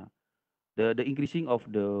 China, the increasing of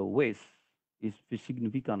the waste is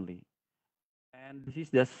significantly. And this is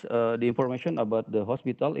just the information about the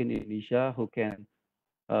hospital in Indonesia who can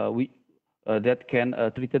we that can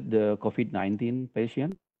treated the COVID-19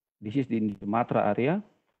 patient. This is in Sumatera area,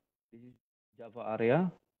 this is Java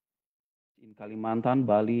area, in Kalimantan,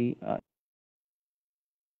 Bali,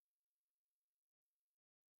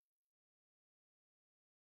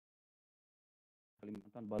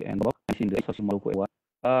 Kalimantan, Bali, and Lombok, in the Sulawesi Maluku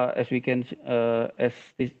area. As we can, as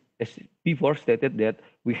before stated that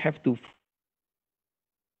we have to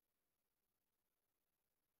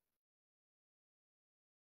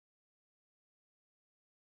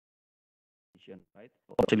right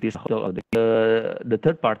facilities hospital or the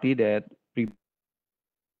third party that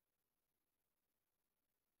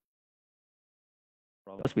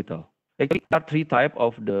from the hospital. Actually, there are three types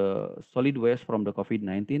of the solid waste from the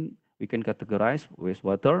COVID-19. We can categorize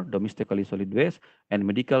wastewater, domestically solid waste, and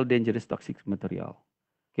medical dangerous toxic material.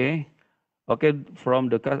 Okay, okay. From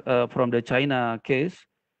the China case,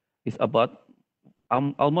 is about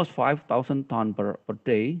almost 5,000 ton per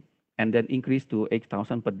day, and then increased to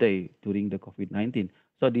 8,000 per day during the COVID-19.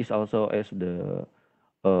 So this also is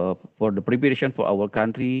for the preparation for our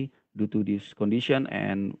country due to this condition,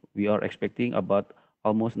 and we are expecting about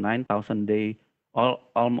almost 9,000 day,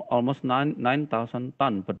 almost 9,000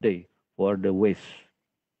 ton per day for the waste.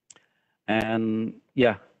 And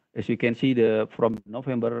yeah, as you can see, from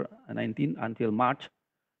November 19 until March,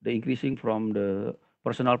 the increasing from the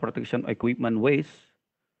personal protection equipment waste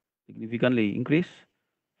significantly increased.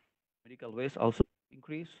 Medical waste also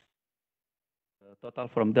increased. Total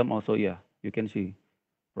from them also, yeah, you can see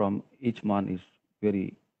from each month is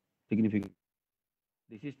very significant.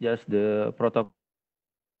 This is just the protocol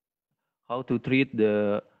how to treat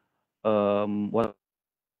the what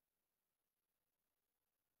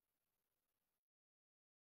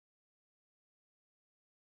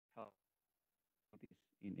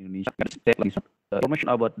in Indonesia. Information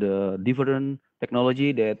about the different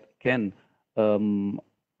technology that can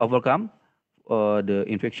overcome the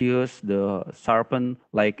infectious, the sharpen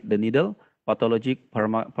like the needle, pathologic,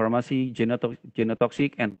 pharmacy,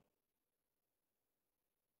 genotoxic, and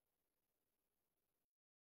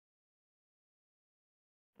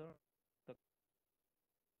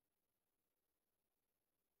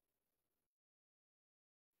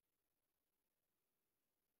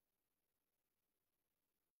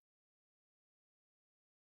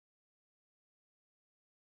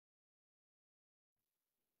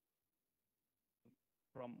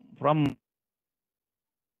from Can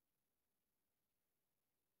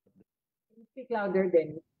you speak louder,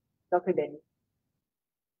 Dennis? Dr. Dennis.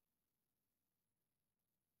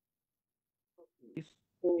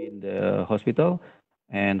 So, in the hospital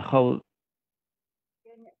and how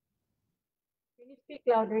can you speak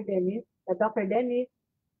louder, Dennis? Dr. Dennis.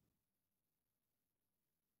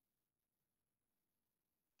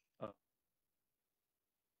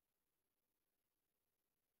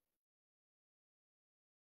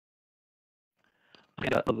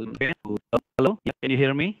 hello, yeah, can you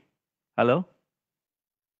hear me? Hello.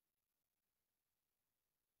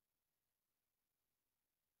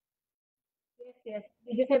 Yes, yes.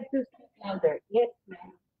 You just have to speak louder. Yes,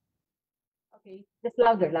 ma'am. Okay, just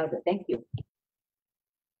louder, louder. Thank you.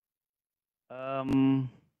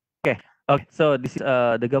 Okay. Okay. So this is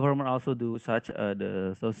the government also do such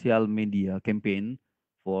the social media campaign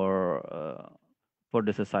for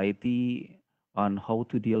the society on how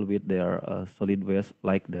to deal with their solid waste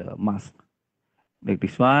like the mask. Like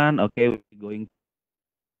this one. Okay, we're going to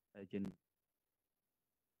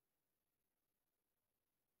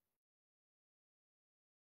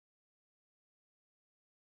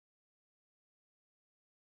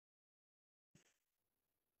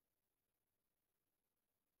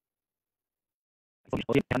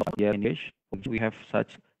yeah, English. We have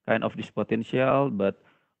such kind of this potential, but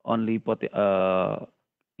only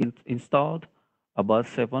installed about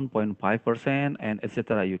 7.5% and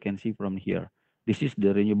etc. You can see from here. This is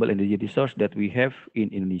the renewable energy resource that we have in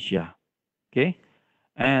Indonesia. Okay,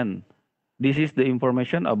 and this is the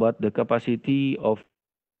information about the capacity of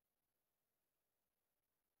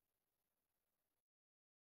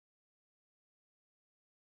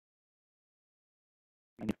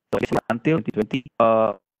until 2020.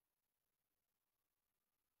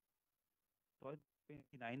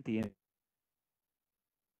 2019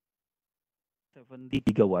 70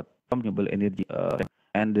 gigawatt from renewable energy.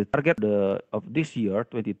 And the target of this year,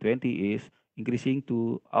 2020, is increasing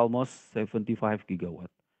to almost 75 gigawatt.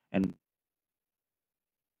 And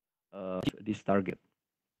this target.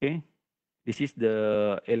 Okay, this is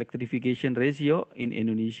the electrification ratio in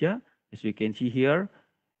Indonesia, as you can see here.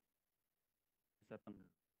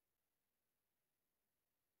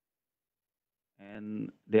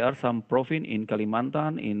 And there are some province in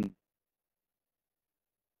Kalimantan, in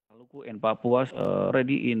Maluku and Papua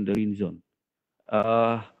already in the green zone.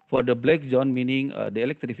 For the black zone, meaning the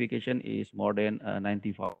electrification is more than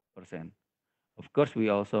 95%. Of course, we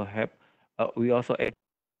also have, we also add,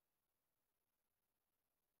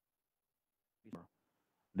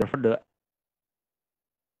 therefore the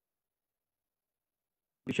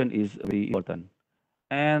vision is very important.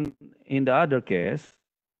 And in the other case,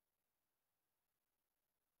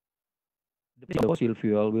 the fossil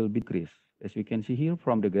fuel will decrease. As we can see here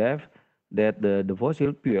from the graph, that the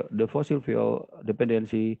fossil fuel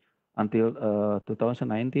dependency until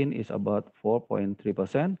 2019 is about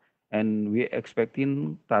 4.3%, and we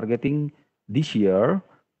expecting targeting this year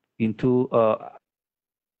into 9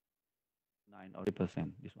 or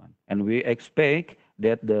 8%. This one, and we expect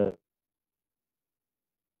that the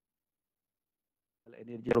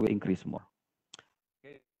energy will increase more.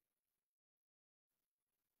 Okay.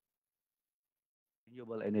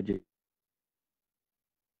 Renewable energy.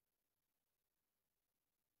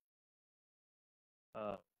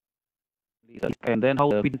 uh, and then how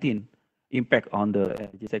the COVID-19 impact on the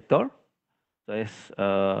energy sector. So as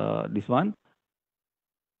this one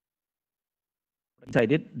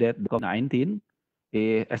decided that the COVID-19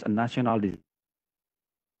 as a national disease,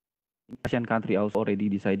 Asian country also already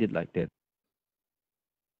decided like that.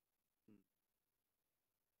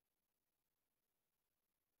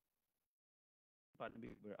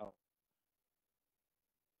 Pandemic were out.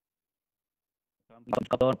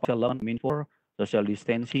 Lockdown mean for social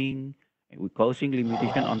distancing, with causing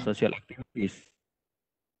limitation on social activities.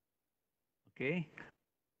 Okay,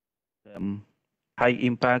 high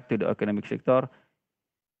impact to the economic sector.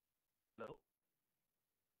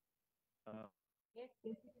 Uh, Yes,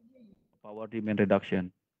 yes, we can hear you. Power demand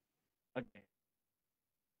reduction. Okay,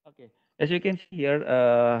 okay. As you can see here,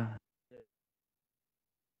 a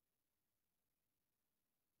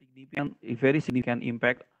very significant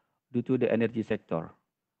impact due to the energy sector.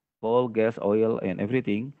 Coal, gas, oil, and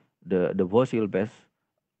everything. The fossil base,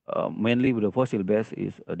 mainly the fossil base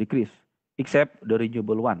is decreased, except the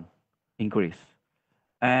renewable one increase.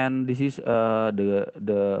 And this is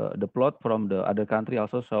the plot from the other country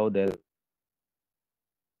also show that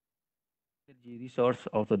energy resource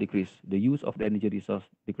also decrease. The use of the energy resource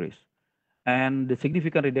decrease. And the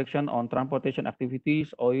significant reduction on transportation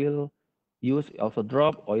activities, oil use also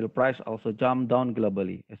drop, oil price also jump down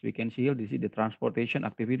globally. As we can see here, this is the transportation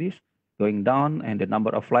activities going down and the number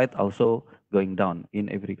of flight also going down in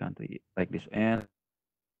every country like this. And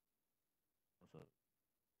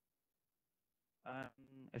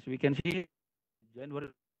as we can see, January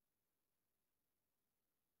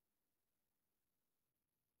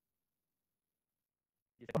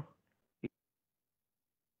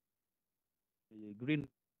green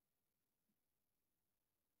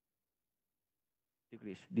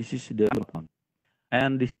decrease. This is the one.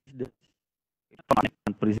 And this is the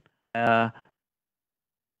uh,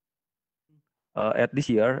 at this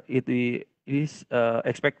year, it is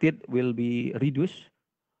expected will be reduced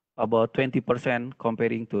about 20%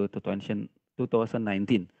 comparing to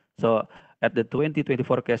 2019. So at the 2020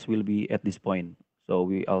 forecast will be at this point. So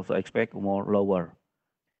we also expect more lower.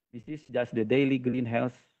 This is just the daily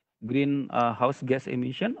greenhouse gas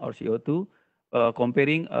emission or CO2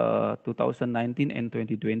 comparing 2019 and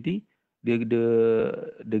 2020.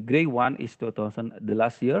 The gray one is 2000 the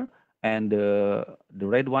last year, and the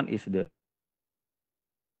red one is the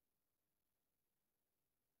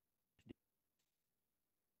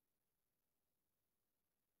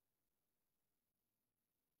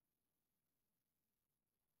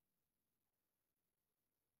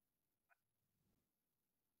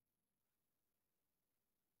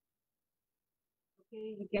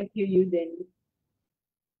Okay, we can hear you, Dennis.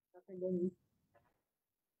 Dr. Dennis.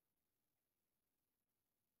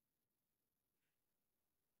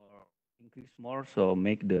 increase more, so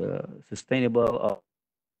make the sustainable.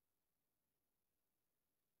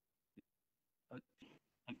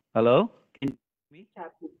 Hello, can you hear me?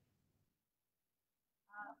 Chapu.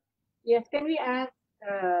 Yes, can we ask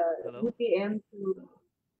Hello. UTM to?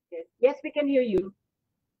 Yes, yes, we can hear you.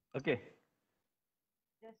 Okay.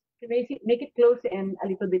 Just to make it close and a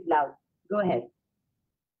little bit loud. Go ahead.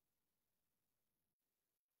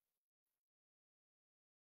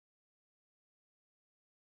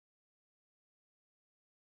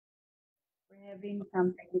 We're having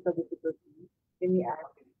some technical difficulties. Can we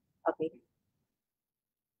ask? Okay.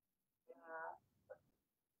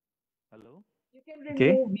 Hello. You can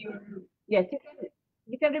Okay. remove your yes,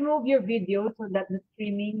 you can remove your video so that the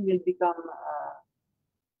streaming will become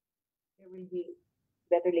there will be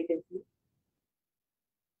better latency,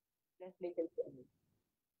 less latency. I mean.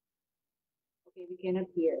 Okay, we cannot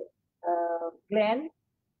hear. Glenn,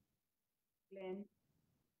 Glenn.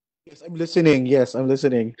 Yes, I'm listening. Yes, I'm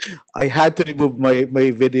listening. I had to remove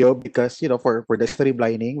my video because for the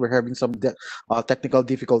streamlining, we're having some technical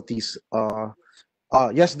difficulties.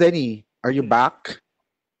 Yes, Denny, are you back?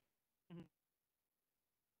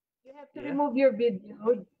 You have to Yeah. remove your video.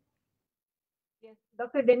 Yes,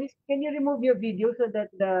 Dr. Dennis, can you remove your video so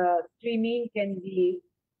that the streaming can be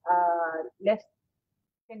less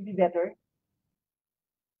can be better?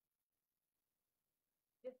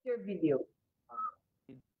 Just your video.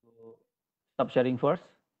 Stop sharing first.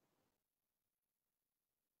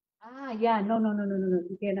 Ah, yeah. No, no, no, no, no, no.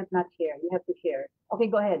 You cannot not share. You have to share. Okay,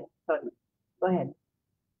 go ahead. Sorry. Go ahead.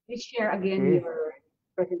 Please share again Okay. your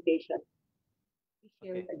presentation. Please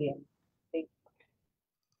share Okay. it again. Thank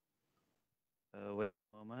Wait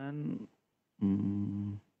a moment.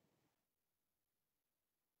 Mm.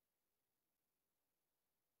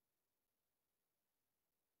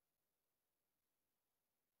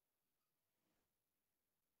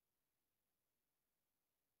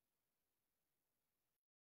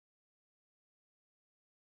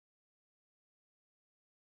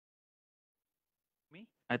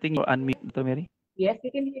 I think you're unmute, Dr. Mary. Yes,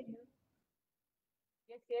 we can hear you.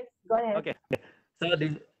 Yes, go ahead. Okay. So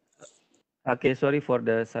this, okay, sorry for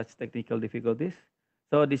the such technical difficulties.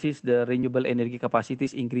 So this is the renewable energy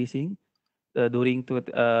capacities increasing during to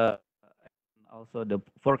also the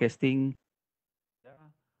forecasting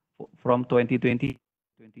from 2020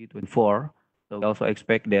 2024. So we also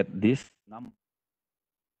expect that this number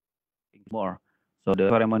more. So the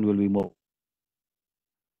environment will be more.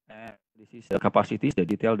 And this is the capacities, the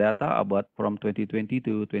detailed data about from 2020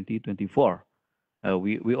 to 2024.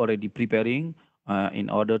 We already preparing in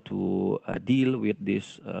order to deal with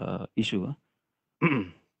this issue.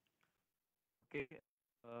 Okay.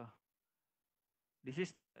 Uh, this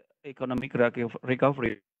is economic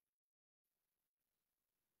recovery.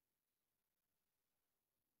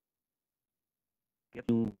 Get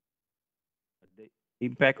to the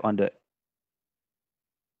impact on the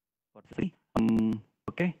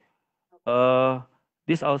okay.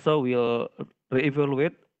 This also will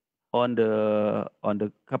reevaluate on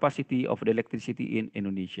the capacity of the electricity in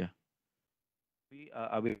Indonesia.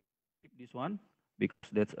 I will skip this one because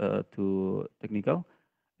that's too technical,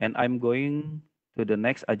 and I'm going to the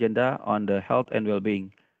next agenda on the health and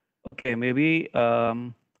well-being. Okay, maybe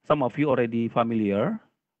some of you already familiar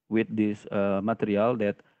with this material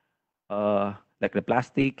that like the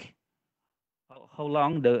plastic. How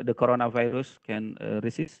long the coronavirus can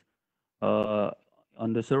resist uh,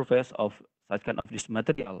 on the surface of such kind of this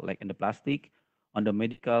material, like in the plastic, on the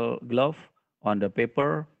medical glove, on the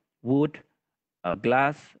paper, wood,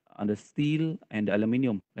 glass, on the steel, and the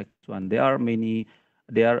aluminum. Like this one, there are many.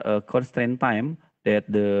 There are a constraint time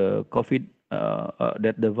that the COVID,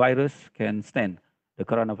 that the virus can stand, the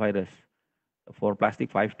coronavirus. For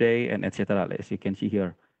plastic 5 day and etc. As you can see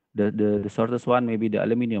here, the shortest one maybe the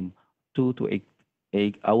aluminum 2 to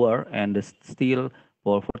 8 hour, and the steel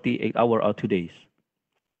for 48 hour or 2 days.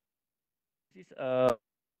 This is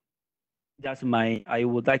just my. I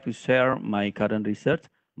would like to share my current research,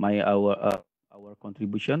 my our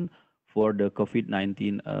contribution for the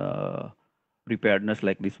COVID-19 preparedness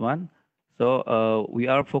like this one. So we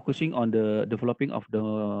are focusing on the developing of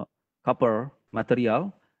the copper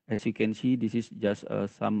material. As you can see, this is just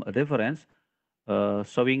some reference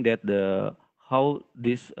showing that the how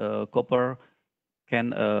this copper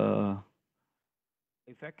can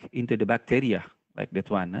affect into the bacteria like that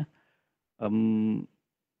one. Um,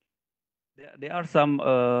 there are some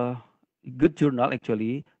good journal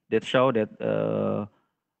actually that show that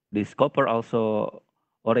this copper also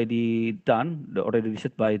already done, already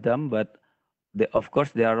researched by them, but of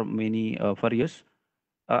course there are many various.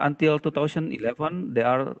 Until 2011, there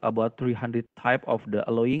are about 300 type of the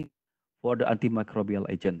alloying for the antimicrobial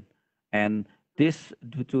agent, and this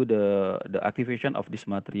due to the activation of this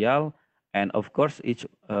material, and of course each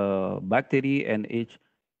bacteria and each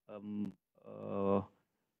um, uh,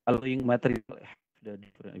 alloying material have the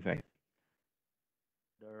different effect.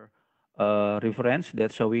 The reference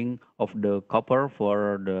that showing of the copper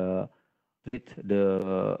for the treat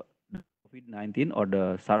the COVID-19 or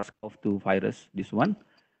the SARS-CoV-2 virus. This one,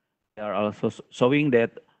 they are also showing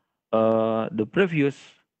that the previous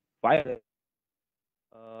virus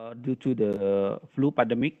due to the flu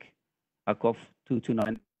pandemic,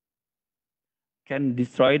 COVID-19 can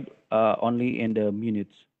destroyed only in the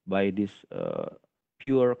minutes by this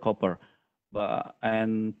pure copper.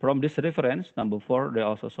 And from this reference, number 4, they're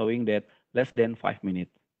also showing that less than 5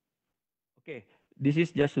 minutes. Okay, this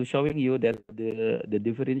is just to showing you that the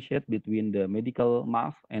differentiate between the medical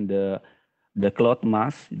mask and the cloth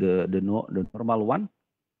mask, the normal one.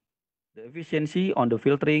 The efficiency on the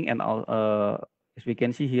filtering and all, as we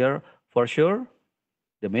can see here, for sure,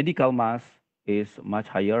 the medical mask is much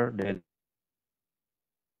higher than.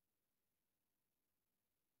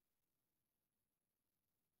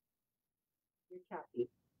 You're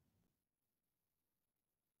choppy.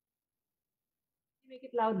 Can you make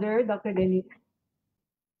it louder, Dr. Denny?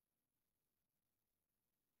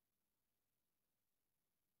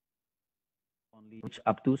 Only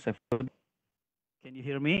up to 7. Can you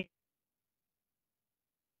hear me?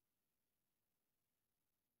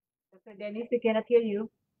 Dr. Dennis, we cannot hear you.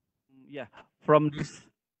 Yeah, from this.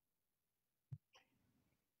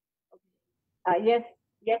 Yes,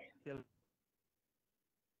 yes, Still-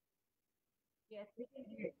 yes, we can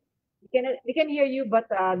hear. We can hear you, but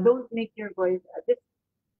don't make your voice. Just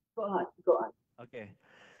go on, go on. Okay.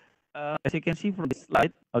 As you can see from this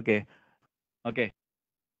slide, okay, okay.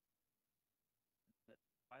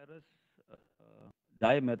 Virus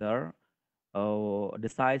diameter, the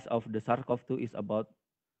size of the SARS-CoV-2 is about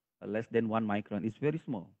less than 1 micron. It's very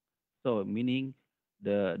small. So meaning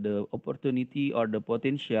the opportunity or the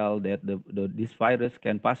potential that this virus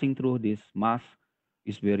can passing through this mask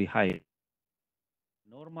is very high.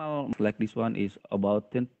 Normal like this one is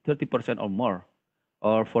about 30% or more,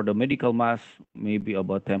 or for the medical mask maybe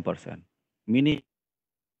about 10%. Meaning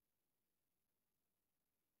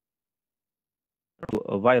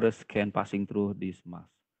a virus can passing through this mask.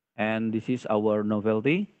 And this is our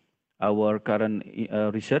novelty, our current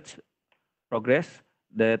research progress,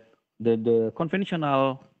 that the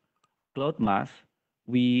conventional cloth mask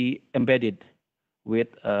we embedded with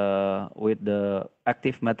the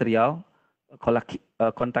active material,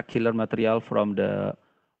 contact killer material from the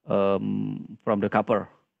copper,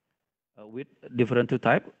 with different two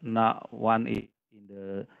type. Now one is in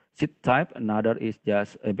the sheet type, another is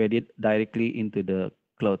just embedded directly into the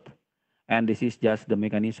cloth. And this is just the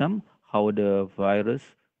mechanism how the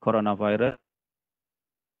coronavirus,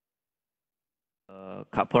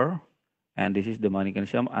 copper, and this is the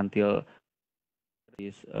mechanism until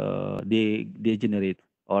is they degenerate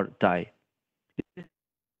or die.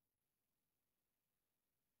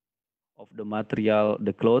 Of the material,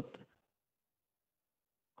 the cloth,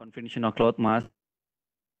 conventional cloth mask.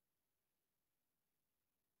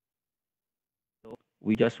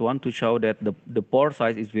 We just want to show that the pore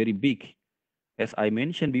size is very big. As I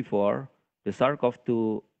mentioned before, the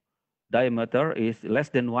SARS-CoV-2 diameter is less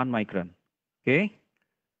than 1 micron. Okay,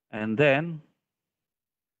 and then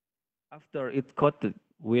after it coated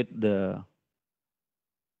with the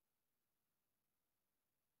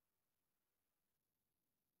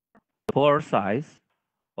pore size,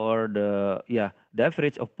 or the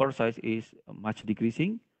average of pore size is much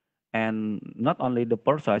decreasing. And not only the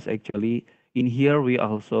pore size, actually in here we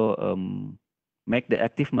also make the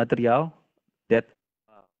active material that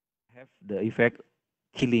have the effect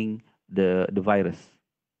killing the virus.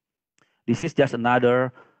 This is just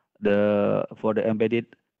another for the embedded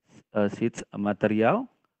sheets material.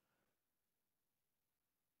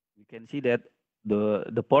 You can see that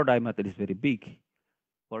the pore diameter is very big.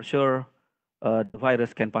 For sure, the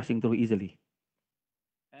virus can passing through easily.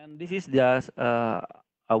 And this is just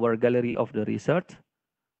our gallery of the research.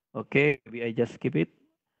 Okay, maybe I just skip it.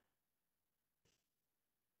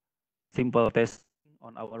 Simple test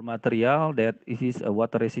on our material that it is a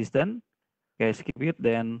water resistant. Okay, skip it.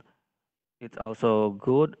 Then it's also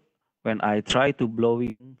good. When I try to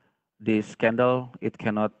blowing this candle, it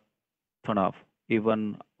cannot turn off,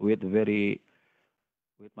 even with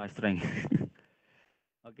my strength.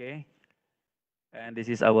 Okay, and this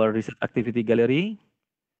is our research activity gallery.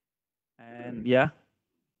 And yeah,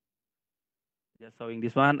 just showing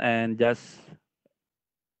this one. And just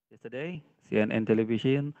yesterday, CNN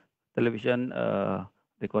television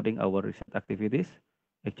recording our research activities.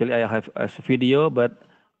 Actually, I have a video, but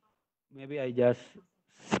maybe I just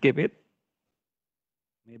skip it.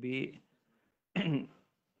 Maybe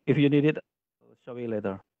if you need it, I'll show you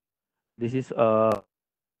later. This is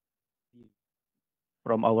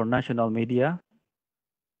from our national media.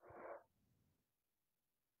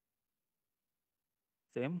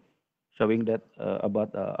 Same, showing that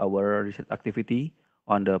about our research activity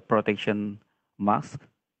on the protection mask.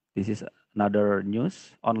 This is another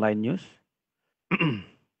news, online news.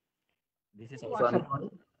 This is also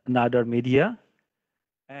another media.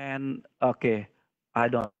 And okay, I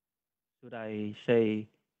don't, should I say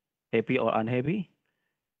happy or unhappy?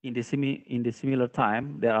 In the similar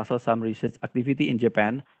time, there are also some research activity in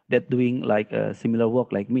Japan that doing like similar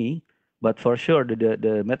work like me. But for sure,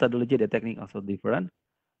 the methodology, the technique also different.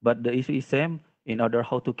 But the issue is same in order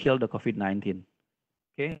how to kill the COVID-19.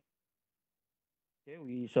 Okay.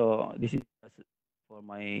 Okay. So this is for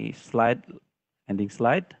my slide, ending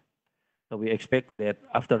slide. So we expect that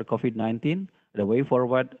after COVID-19, the way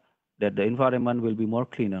forward, that the environment will be more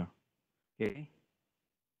cleaner. Okay.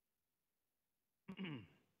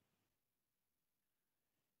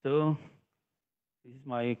 So this is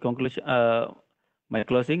my conclusion, my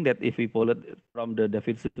closing, that if we pull it from the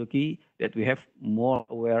David Suzuki, that we have more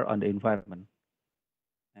aware on the environment.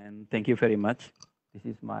 And thank you very much. This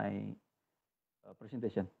is my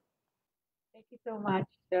presentation. Thank you so much,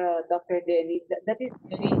 Dr. Denny. That is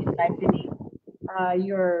very enlightening.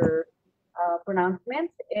 Your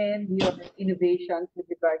pronouncements and your innovations with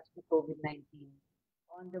regards to COVID-19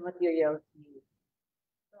 on the materials used.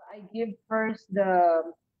 So I give first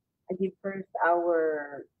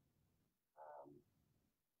our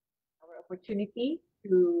opportunity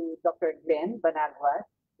to Dr. Glenn Banaguas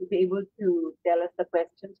to be able to tell us the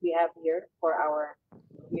questions we have here for our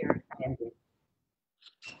dear scientists.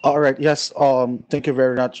 All right. Yes. Thank you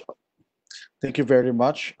very much. Thank you very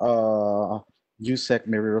much, USEC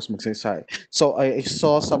Mary Rose Magsaysay. So I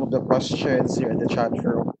saw some of the questions here in the chat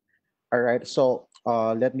room. All right, so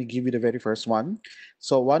let me give you the very first one.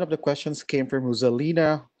 So one of the questions came from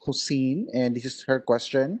Rosalina Hussein, and this is her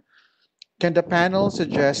question. Can the panel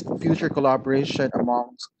suggest future collaboration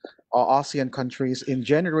amongst ASEAN countries in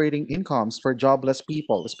generating incomes for jobless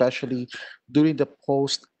people, especially during the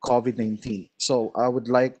post-COVID-19? So I would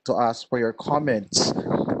like to ask for your comments,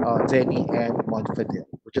 Denny and Monfadil.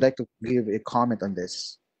 Would you like to give a comment on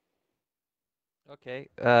this? Okay,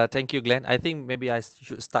 thank you, Glenn. I think maybe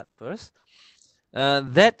should start first.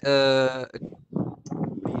 That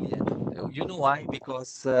billion. You know why?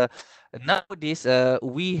 Because nowadays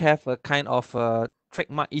we have a kind of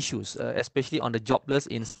trademark issues, especially on the jobless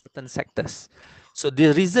in certain sectors. So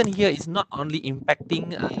the reason here is not only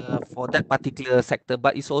impacting for that particular sector,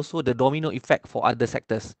 but it's also the domino effect for other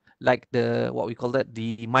sectors, like the what we call that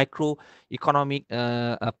the micro economic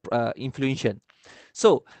influence.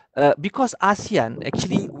 So, because ASEAN,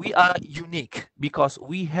 actually, we are unique because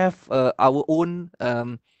we have our own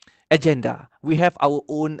agenda. We have our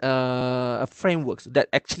own frameworks that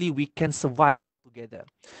actually we can survive together.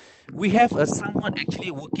 We have someone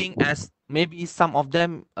actually working as maybe some of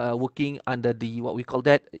them working under the what we call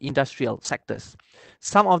that industrial sectors.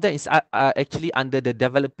 Some of them is actually under the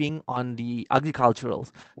developing on the agricultural.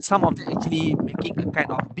 Some of them actually making a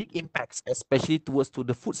kind of big impacts, especially towards to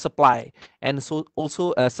the food supply, and so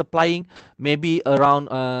also supplying maybe around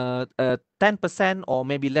 10% or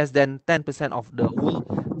maybe less than 10% of the whole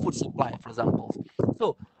food supply, for example.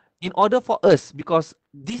 So in order for us, because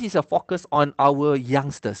this is a focus on our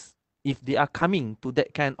youngsters, if they are coming to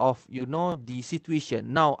that kind of the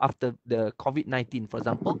situation now after the COVID-19, for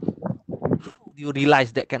example, how do you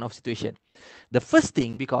realize that kind of situation? The first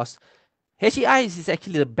thing, because HEI is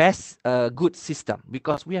actually the best good system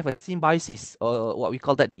because we have a symbiosis or what we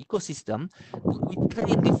call that ecosystem. We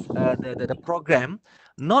train the program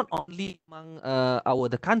not only among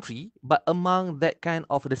the country but among that kind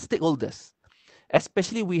of the stakeholders.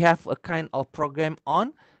 Especially we have a kind of program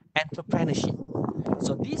on entrepreneurship.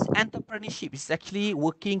 So this entrepreneurship is actually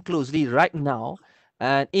working closely right now.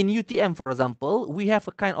 And in UTM, for example, we have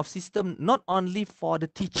a kind of system not only for the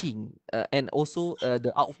teaching and also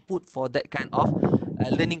the output for that kind of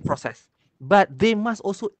learning process, but they must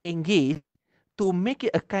also engage to make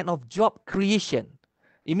it a kind of job creation.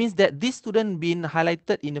 It means that this student been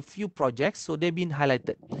highlighted in a few projects, so they've been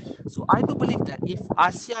highlighted. So I do believe that if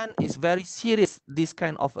ASEAN is very serious, this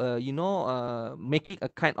kind of making a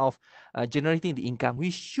kind of generating the income,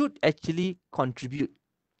 we should actually contribute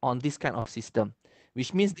on this kind of system,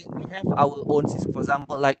 which means that we have our own system. For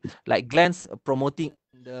example, like Glenn's promoting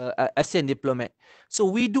the ASEAN diplomat. So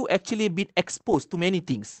we do actually be exposed to many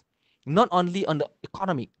things, not only on the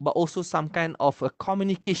economic, but also some kind of a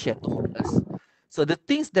communication among us. So the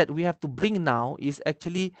things that we have to bring now is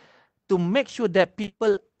actually to make sure that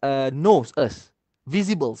people knows us,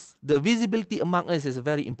 visibles. The visibility among us is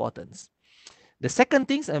very important. The second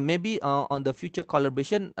things, maybe on the future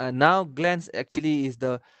collaboration, now Glenn's actually is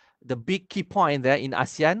the big key point there in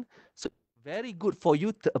ASEAN. So very good for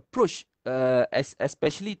you to approach,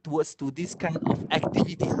 especially towards to this kind of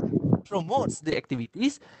activities, promotes the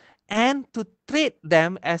activities, and to treat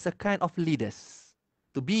them as a kind of leaders,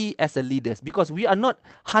 to be as a leaders, because we are not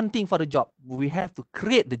hunting for the job. We have to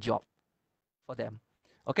create the job for them.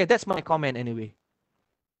 Okay, that's my comment anyway.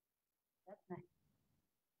 That's nice.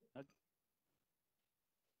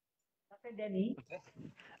 Dr. Denny?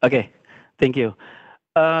 Okay, thank you.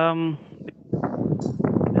 Um,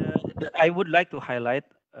 I would like to highlight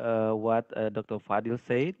what Dr. Fadil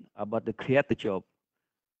said about the create the job.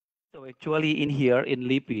 So actually in here in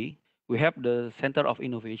LIPI, we have the Center of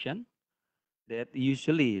Innovation that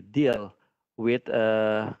usually deal with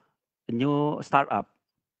a new startup,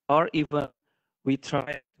 or even we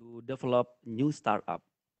try to develop new startup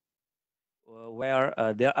where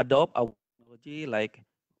they adopt our technology, like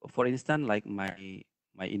for instance, like my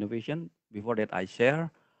innovation before that I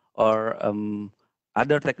share, or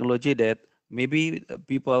other technology that maybe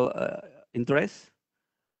people interest.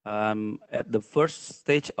 At the first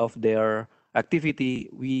stage of their activity,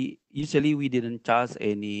 we usually we didn't charge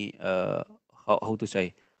any how to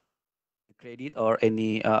say credit or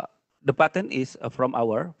any. The patent is from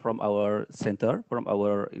our center, from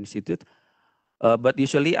our institute. But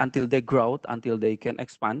usually until they grow, until they can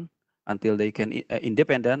expand, until they can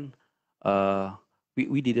independent,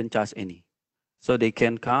 we didn't charge any. So they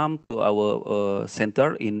can come to our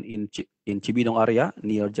center in Cibinong area,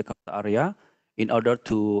 near Jakarta area, in order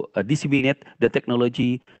to disseminate the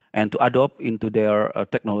technology and to adopt into their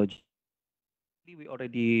technology. We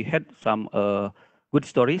already had some good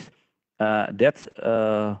stories. that's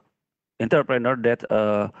entrepreneur that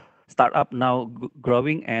startup now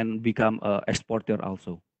growing and become exporter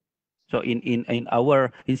also. So in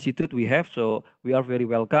our institute we have, so we are very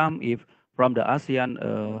welcome if from the ASEAN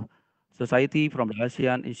society, from the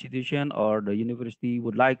ASEAN institution or the university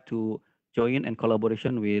would like to join and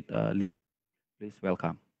collaboration with please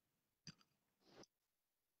welcome.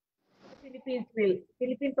 The Philippines will.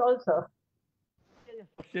 Philippines also.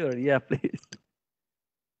 For sure, yeah, please.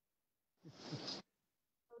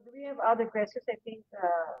 So do we have other questions? I think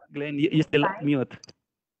Glenn, you still time. mute.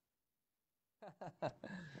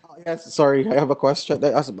 Yes, sorry, I have a question.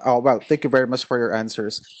 Oh, well, thank you very much for your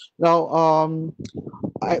answers. Now,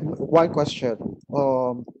 one question.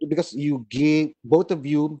 Because you gave both of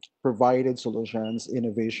you provided solutions,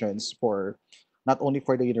 innovations for not only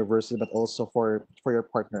for the university but also for your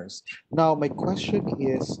partners. Now, my question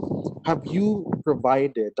is, have you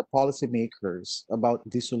provided the policymakers about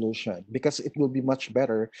this solution? Because it will be much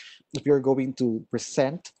better if you're going to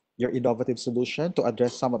present your innovative solution to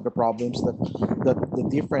address some of the problems that the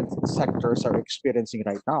different sectors are experiencing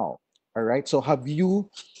right now. All right. So have you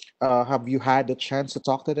had a chance to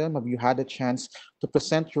talk to them? Have you had a chance to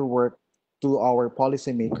present your work to our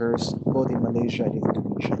policymakers, both in Malaysia and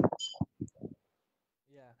Indonesia?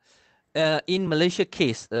 Yeah. In Malaysia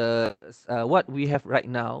case, what we have right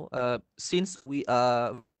now, since we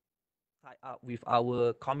are tied up with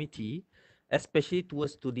our committee, especially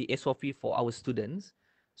towards to the SOP for our students.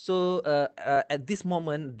 So at this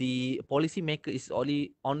moment, the policymaker is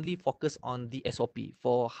only focused on the SOP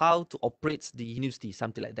for how to operate the university,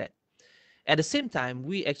 something like that. At the same time,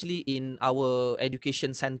 we actually in our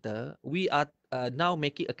education center, we are now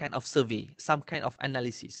making a kind of survey, some kind of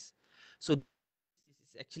analysis. So this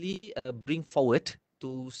is actually bring forward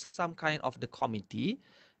to some kind of the committee,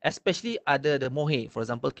 especially other the MOHE, for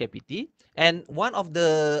example, KPT. And one of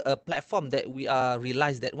the platform that we are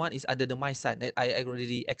realized that one is under the MySUN that I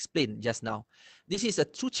already explained just now. This is a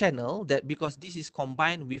true channel that because this is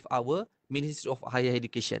combined with our Ministry of Higher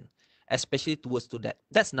Education, especially towards to that.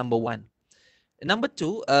 That's number one. Number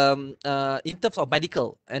two, in terms of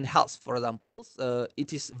medical and health, for example,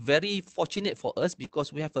 it is very fortunate for us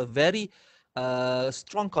because we have a very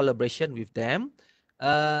strong collaboration with them.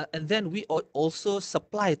 And then we also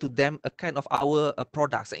supply to them a kind of our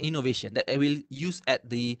products and innovation that I will use at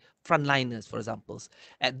the frontliners, for example.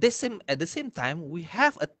 At the same time, we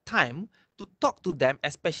have a time to talk to them,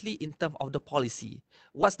 especially in terms of the policy.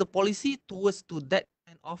 What's the policy towards to that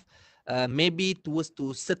kind of maybe towards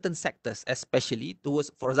to certain sectors, especially towards,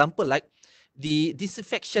 for example, like the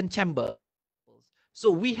disinfection chamber. So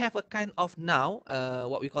we have a kind of now,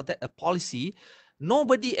 what we call that a policy.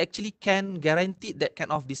 Nobody actually can guarantee that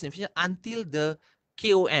kind of disinfection until the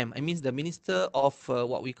KOM, I mean the Minister of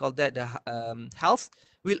what we call that the health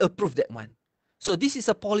will approve that one. So this is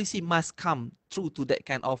a policy must come through to that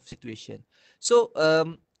kind of situation. So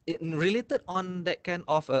related on that kind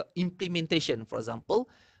of implementation, for example,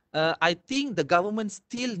 I think the government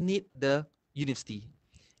still need the university,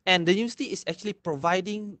 and the university is actually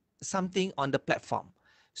providing something on the platform.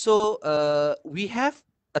 So we have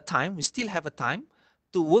a time, we still have a time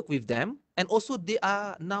to work with them, and also they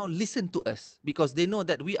are now listen to us because they know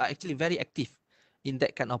that we are actually very active in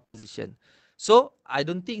that kind of position. So I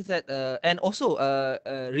don't think that, and also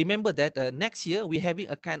remember that next year we're having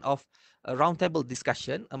a kind of a roundtable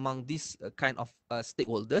discussion among these kind of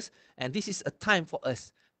stakeholders, and this is a time for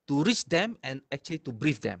us to reach them and actually to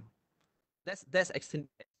brief them. That's actually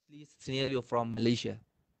scenario from Malaysia.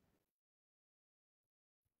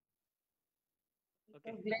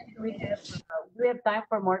 Okay. So Glenn, do we have time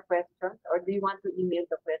for more questions, or do you want to email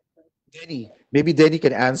the questions? Denny, maybe Denny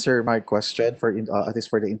can answer my question for at least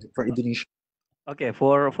for Indonesia. Okay,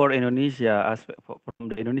 for Indonesia, as from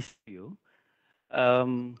the Indonesian view,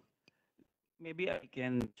 um, maybe I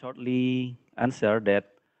can shortly answer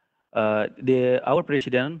that the our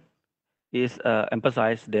president is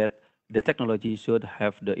emphasized that the technology should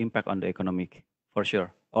have the impact on the economic for sure,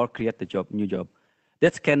 or create the job, new job.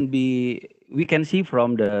 That can be we can see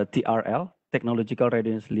from the TRL, technological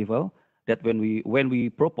readiness level, that when we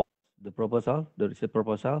propose the proposal, the research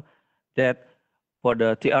proposal, that for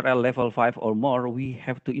the TRL level 5 or more, we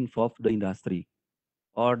have to involve the industry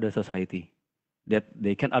or the society that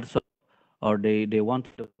they can also or they want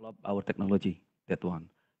to develop our technology. That one.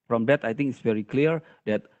 From that, I think it's very clear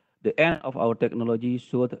that the end of our technology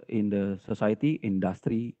should in the society,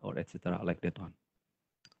 industry, or etc. like that one.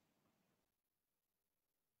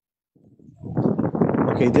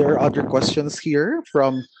 Okay, there are other questions here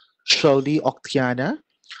from Shirley Octiana.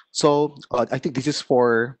 So I think this is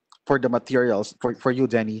for for the materials for you,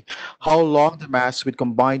 Denny. How long the mask with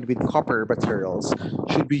combined with copper materials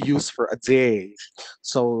should be used for a day?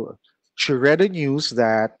 So she read the news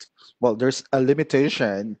that well, there's a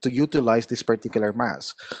limitation to utilize this particular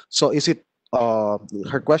mask. So is it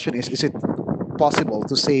her question is it possible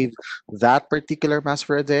to save that particular mask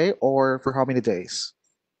for a day or for how many days?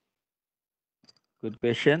 Good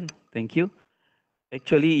question. Thank you.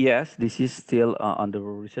 Actually, yes, this is still under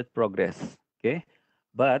research progress. Okay,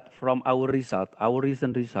 but from our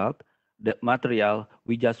recent result, the material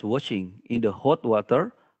we just washing in the hot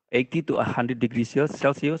water, 80 to 100 degrees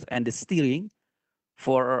Celsius, and the stirring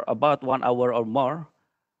for about 1 hour or more.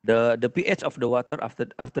 The pH of the water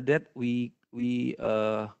after that we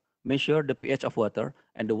measure the pH of water,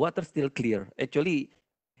 and the water still clear. Actually,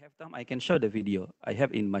 I have time I can show the video I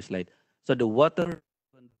have in my slide. So the water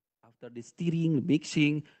after the stirring,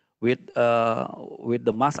 mixing with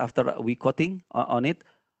the mass after we coating on it,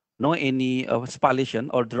 no any spallation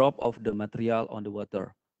or drop of the material on the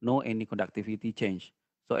water, no any conductivity change.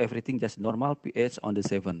 So everything just normal pH on the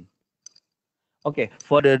 7. Okay,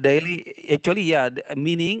 for the daily, actually, yeah,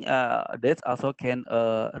 meaning that also can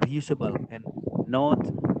reusable and not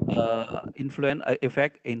influence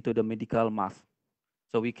effect into the medical mask.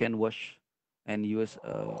 So we can wash and use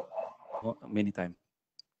many times.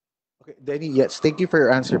 Okay, Denny, yes, thank you for your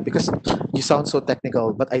answer because you sound so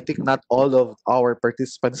technical, but I think not all of our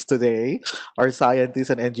participants today are scientists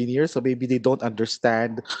and engineers, so maybe they don't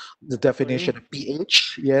understand the Sorry, definition of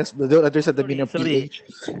pH. Yes, they don't understand the meaning of sorry. pH.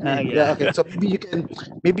 Yeah, Yeah. okay. So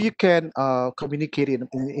maybe you can communicate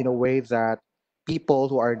in a way that people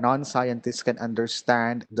who are non-scientists can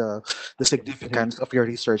understand the Okay, sorry. significance of your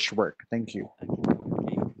research work. Thank you.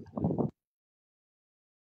 Okay.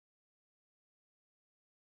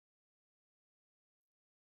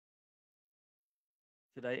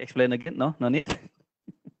 Should I explain again? No, no need.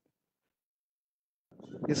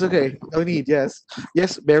 It's okay. No need. Yes.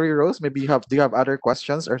 Yes, Mary Rose, maybe do you have other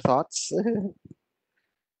questions or thoughts? No,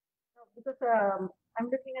 because I'm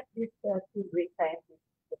looking at these two great scientists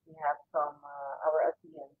that we have from our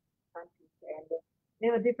ASEAN countries, and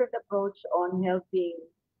they have a different approach on helping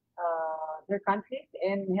their countries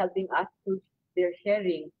and helping us to their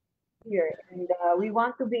sharing here. And we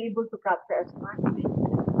want to be able to capture as much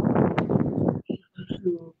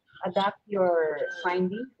to adapt your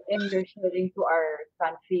findings and your sharing to our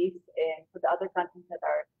countries and to the other countries that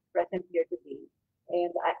are present here today.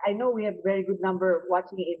 And I know we have very good number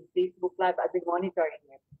watching in Facebook Live. I've been monitoring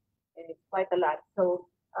it, and it's quite a lot. So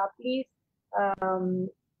please um,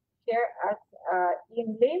 share us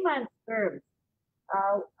in layman's terms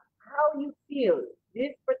how you feel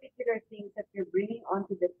these particular things that you're bringing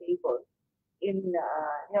onto the table in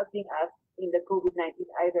helping us in the COVID-19,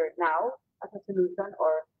 either now as a solution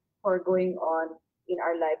or for going on in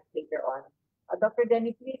our lives later on. Dr.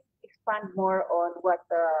 Denny, please expand more on what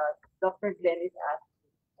Dr. Glenn is asking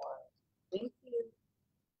for. Thank you.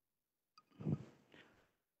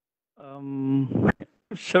 Um,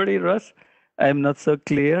 sorry, Ross, I'm not so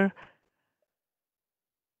clear.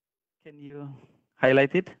 Can you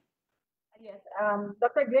highlight it? Yes,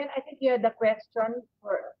 Dr. Glenn, I think you had a question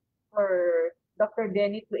for Dr.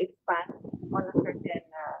 Denny to expand on a certain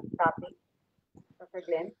topic. Dr.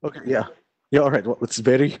 Glenn? Okay, yeah. Yeah, all right. Well, it's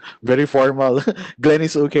very formal. Glenn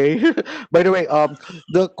is okay. By the way,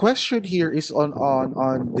 the question here is on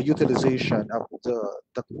the utilization of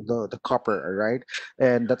the copper, right?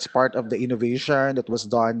 And that's part of the innovation that was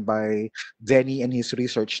done by Denny and his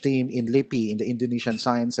research team in LIPI, in the Indonesian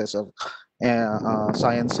Sciences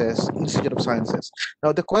Institute of Sciences.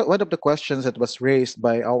 Now, one of the questions that was raised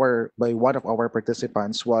by one of our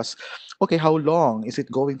participants was, okay, how long is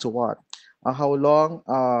it going to what? How long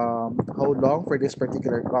for this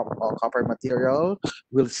particular copper material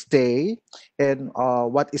will stay, and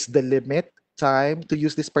what is the limit time to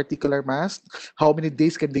use this particular mask? How many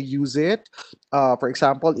days can they use it? For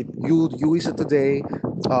example, if you use it today,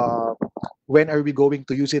 uh, when are we going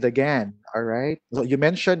to use it again? All right, so you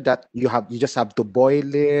mentioned that you just have to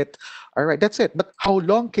boil it. All right, that's it. But how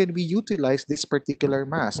long can we utilize this particular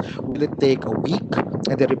mask? Will it take a week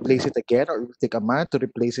and then replace it again, or will it take a month to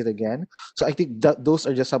replace it again? So I think that those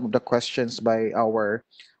are just some of the questions by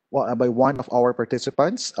by one of our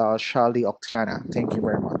participants, Shali Octana. Thank you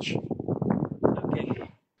very much.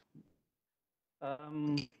 Okay.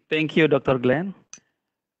 Thank you, Dr. Glenn,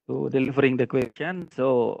 to delivering the question.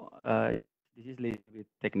 So this is a little bit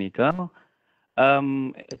technical.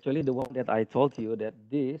 Actually, the one that I told you that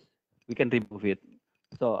this we can remove it.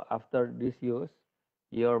 So after this use,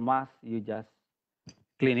 your mask you just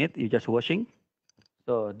clean it, you just washing.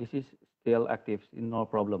 So this is still active, no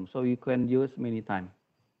problem. So you can use many times.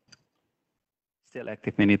 Still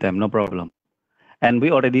active anytime, no problem. And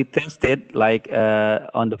we already tested, like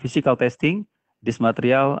on the physical testing, this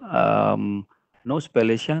material, no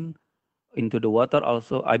spallation into the water.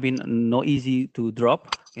 Also, I mean, no easy to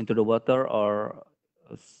drop into the water or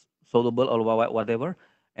soluble or whatever.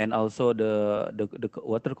 And also the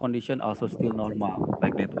water condition also still normal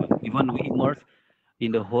like that one. Even we immerse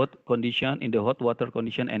in the hot condition, in the hot water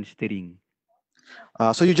condition and stirring.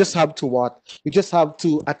 So you just have to what? You just have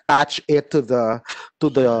to attach it to the to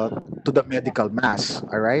the medical mass.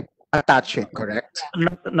 All right, attach it. Correct.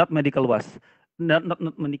 Not medical was, not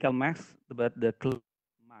medical mask, but the cloth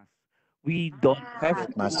mask. We don't have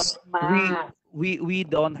Cloth to, mass. we Mask. we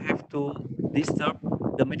don't have to disturb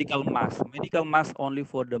the medical mask. Medical mask only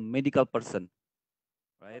for the medical person,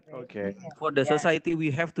 right? Okay. For the Yeah. society,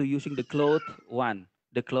 we have to using the cloth one,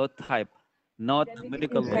 the cloth type, not Then the we can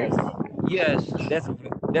medical insert one. Yes,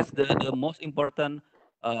 that's the most important,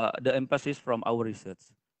 the emphasis from our research.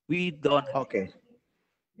 We don't. Okay.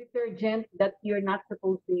 detergent that you're not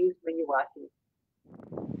supposed to use when you wash it.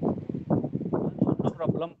 No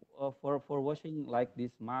problem. For washing like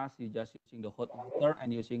this mask, you just using the hot water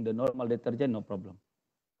and using the normal detergent, no problem.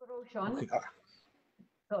 Corrosion. Okay.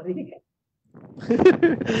 Sorry.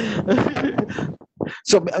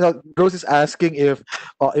 So Rose is asking if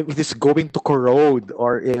it is going to corrode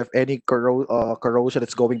or if any corrosion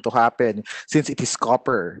is going to happen since it is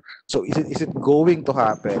copper. So is it going to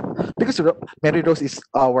happen? Because Mary Rose is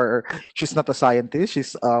she's not a scientist,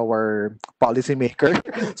 she's our policymaker.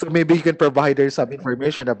 So maybe you can provide her some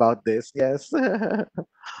information about this. Yes.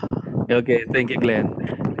 Okay, thank you, Glenn.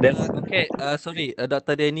 That's Okay, sorry,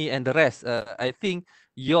 Dr. Denny and the rest. I think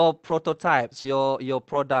your prototypes, your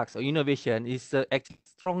products or innovation is actually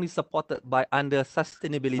strongly supported by under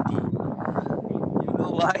sustainability. You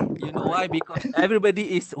know why? You know why? Because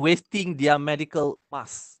everybody is wasting their medical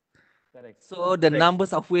masks. correct. So the Correct.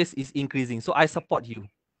 numbers of waste is increasing. So I support you.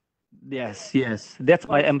 Yes, yes. That's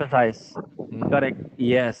my emphasis. Correct.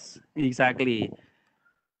 Yes, exactly.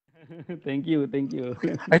 Thank you, thank you.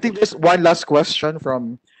 I think there's one last question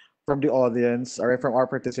from the audience, all right, from our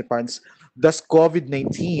participants. Does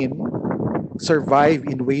COVID-19 survive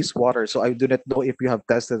in wastewater? So I do not know if you have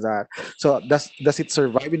tested that. So does it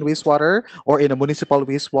survive in wastewater or in a municipal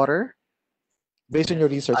wastewater? Based on Yes, your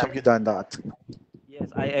research, have you done that? yes.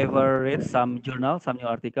 I ever read some journal, some new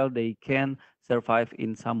article. They can survive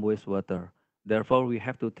in some wastewater. Therefore, we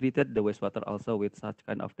have to treat it, the wastewater also with such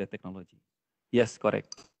kind of the technology. Yes,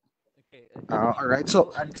 correct. Okay, All just right. to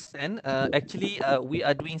So understand, actually, we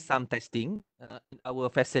are doing some testing in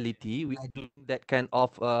our facility. We are doing that kind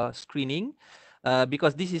of screening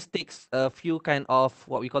because this is takes a few kind of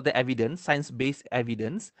what we call the evidence, science-based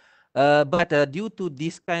evidence. But due to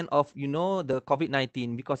this kind of, the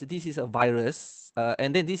COVID-19, because this is a virus,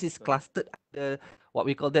 and then this is Correct. clustered under what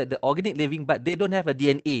we call the organic living, but they don't have a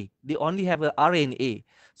DNA. They only have a RNA.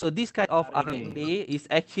 So this kind of RNA. RNA is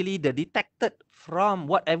actually the detected from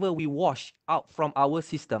whatever we wash out from our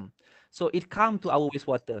system. So it come to our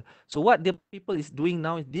wastewater. So what the people is doing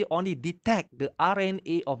now is they only detect the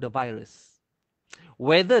RNA of the virus.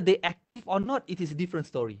 Whether they active or not, it is a different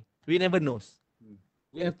story. We never knows.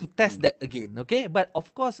 We have to test that again. Okay, but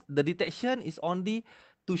of course the detection is only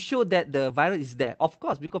to show that the virus is there. Of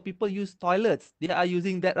course, because people use toilets, they are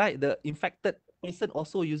using that, right? The infected person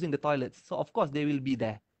also using the toilets. So of course they will be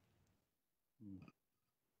there.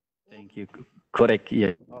 Thank you. Correct.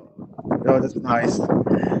 Yeah. oh, that's nice.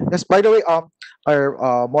 Yes. By the way,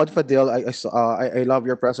 our Mod Fadil, I love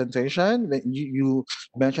your presentation. You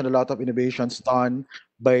mentioned a lot of innovations done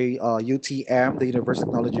by UTM, the University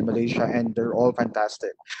of Technology Malaysia, and they're all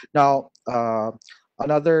fantastic. Now,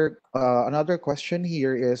 another question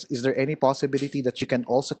here is there any possibility that you can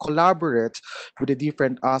also collaborate with the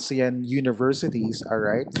different ASEAN universities? All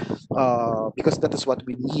right, because that is what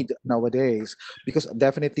we need nowadays. Because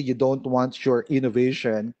definitely you don't want your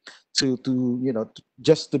innovation to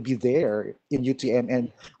just to be there in UTM, and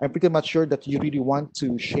I'm pretty much sure that you really want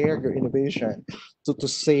to share your innovation to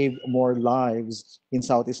save more lives in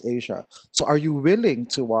Southeast Asia. So are you willing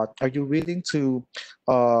to what? Are you willing to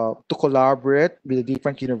collaborate with the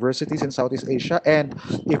different universities in Southeast Asia? And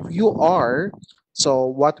if you are,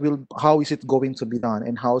 so how is it going to be done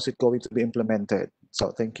and how is it going to be implemented?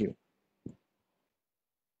 So thank you.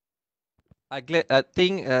 I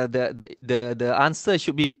think the answer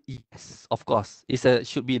should be yes. Of course,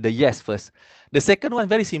 should be the yes first. The second one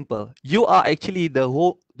very simple. You are actually the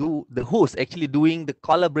host actually doing the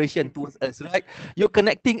collaboration towards us, right? You're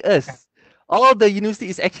connecting us. All the university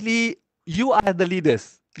is actually you are the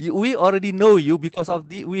leaders. We already know you because of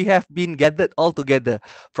we have been gathered all together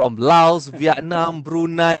from Laos, Vietnam,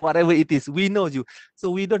 Brunei, whatever it is. We know you,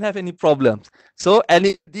 so we don't have any problems. So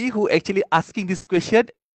anybody who actually asking this question,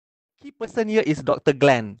 key person here is Dr.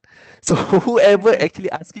 Glenn. So whoever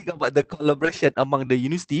actually asking about the collaboration among the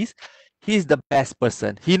universities, he's the best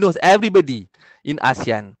person. He knows everybody in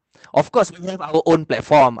ASEAN. Of course, we have our own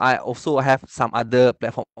platform. I also have some other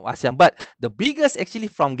platform of ASEAN, but the biggest actually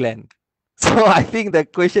from Glenn. So I think the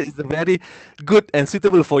question is very good and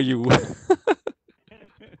suitable for you.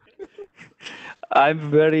 I'm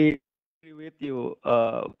very agree with you,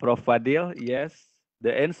 Prof. Fadil. Yes, the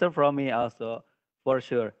answer from me also for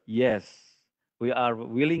sure. Yes, we are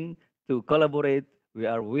willing to collaborate. We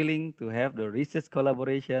are willing to have the research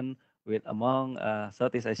collaboration with among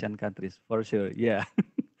Southeast Asian countries for sure. Yeah,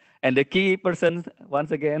 and the key person once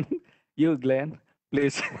again, you, Glenn,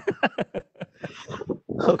 please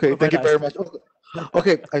Okay, thank provide you us. very much.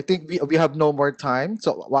 Okay, I think we have no more time.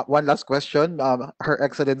 So one last question. Her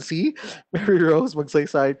Excellency, Mary Rose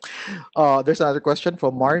Magsaysay. There's another question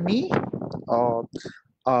from Marnie.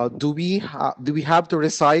 Uh, do we have to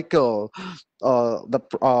recycle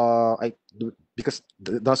because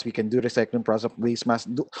thus we can do recycling process of waste mass.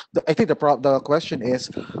 I think the question is,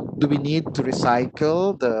 do we need to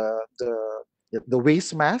recycle the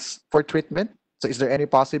waste mass for treatment? So is there any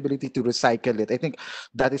possibility to recycle it? I think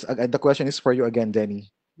that is the question is for you again, Denny.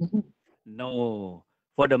 No,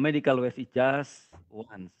 for the medical waste, it's just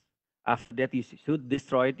once. After that, you should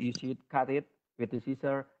destroy it. You should cut it with a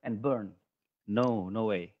scissor and burn. No, no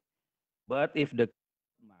way. But if the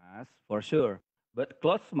mask, for sure. But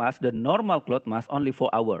cloth mask, the normal cloth mask, only for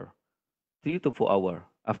hour, 3 to 4 hour.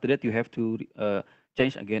 After that, you have to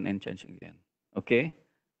change again and change again. Okay,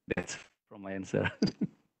 that's from my answer.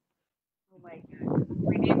 Oh my God.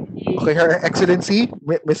 We need Okay, Her Excellency,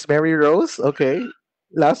 Miss Mary Rose. Okay,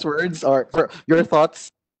 last words or for your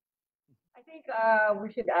thoughts. I think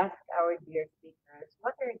we should ask our dear speakers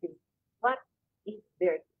what is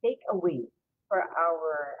their takeaway for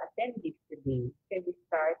our attendees today. Can we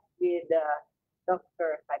start with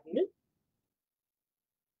Dr. Fadil?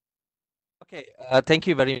 Okay, thank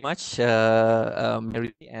you very much,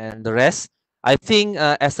 Mary and the rest. I think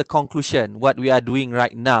as a conclusion, what we are doing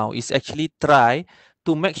right now is actually try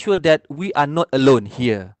to make sure that we are not alone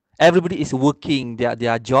here. Everybody is working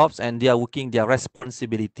their jobs and they are working their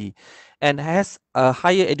responsibility. And as a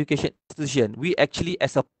higher education institution, we actually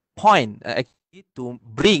as a point actually to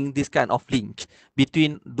bring this kind of link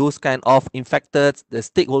between those kind of infected, the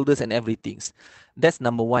stakeholders and everything. That's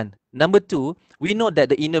number one. Number two, we know that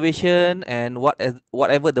the innovation and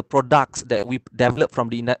whatever the products that we develop from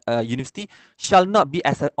the university shall not be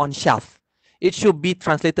as a on shelf. It should be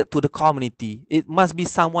translated to the community. It must be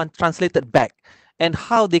someone translated back and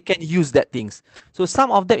how they can use that things. So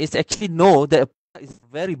some of them is actually know that is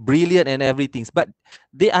very brilliant and everything, but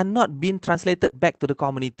they are not being translated back to the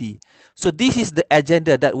community. So this is the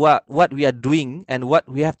agenda that what we are doing and what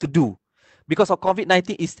we have to do, because of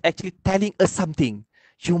COVID-19 is actually telling us something.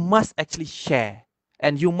 You must actually share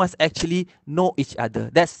and you must actually know each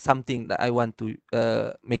other. That's something that I want to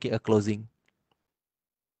make it a closing.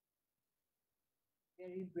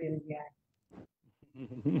 Very brilliant.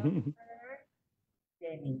 Dr.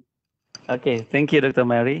 Jenny. Okay, thank you, Dr.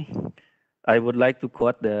 Mary. I would like to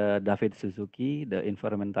quote the David Suzuki, the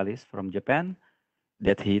environmentalist from Japan,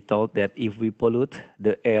 that he told that if we pollute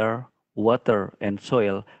the air, water, and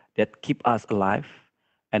soil that keep us alive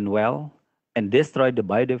and well, and destroy the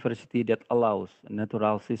biodiversity that allows a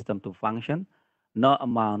natural system to function, no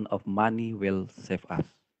amount of money will save us.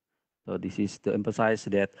 So this is to emphasize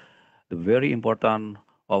that the very important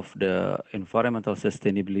of the environmental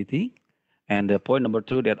sustainability. And the point number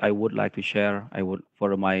two that I would like to share, I would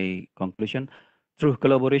for my conclusion, through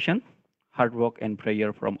collaboration, hard work and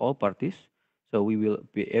prayer from all parties, so we will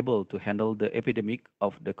be able to handle the epidemic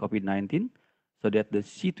of the COVID-19 so that the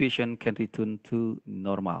situation can return to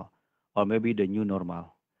normal or maybe the new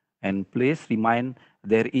normal. And please remind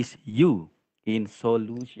there is you in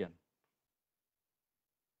solution.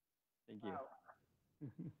 Thank you. Wow.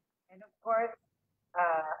 And of course,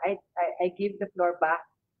 I give the floor back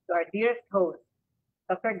to our dearest host,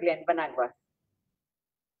 Dr. Glenn Banaguas.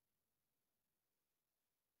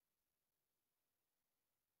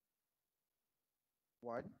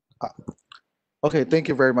 One. Okay, thank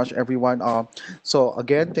you very much, everyone. So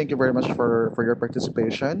again, thank you very much for your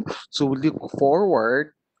participation. So we look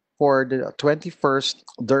forward for the 21st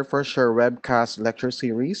Dare for Sure webcast lecture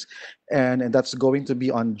series, and that's going to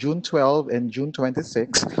be on June 12 and June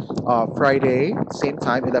 26, Friday, same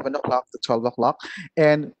time, 11 o'clock to 12 o'clock.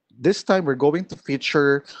 And this time we're going to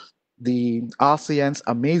feature the ASEAN's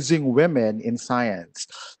Amazing Women in Science.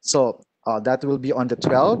 So that will be on the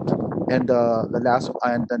 12th, and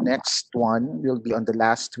the next one will be on the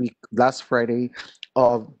last Friday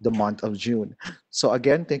of the month of June. So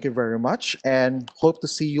again, thank you very much, and hope to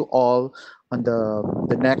see you all on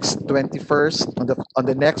the next 21st, on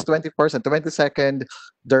the next 21st and 22nd,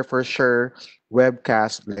 there for sure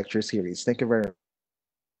webcast lecture series. Thank you very much.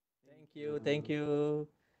 Thank you. Thank you.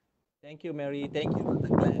 Thank you, Mary. Thank you, Dr.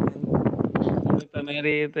 Glenn. Dr.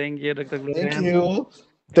 Mary, thank you, Dr. Thank Glenn. you. Thank you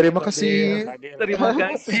Terima for the kasih. terima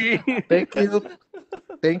kasih. Thank you.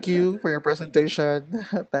 Thank you for your presentation.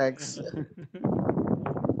 Thanks.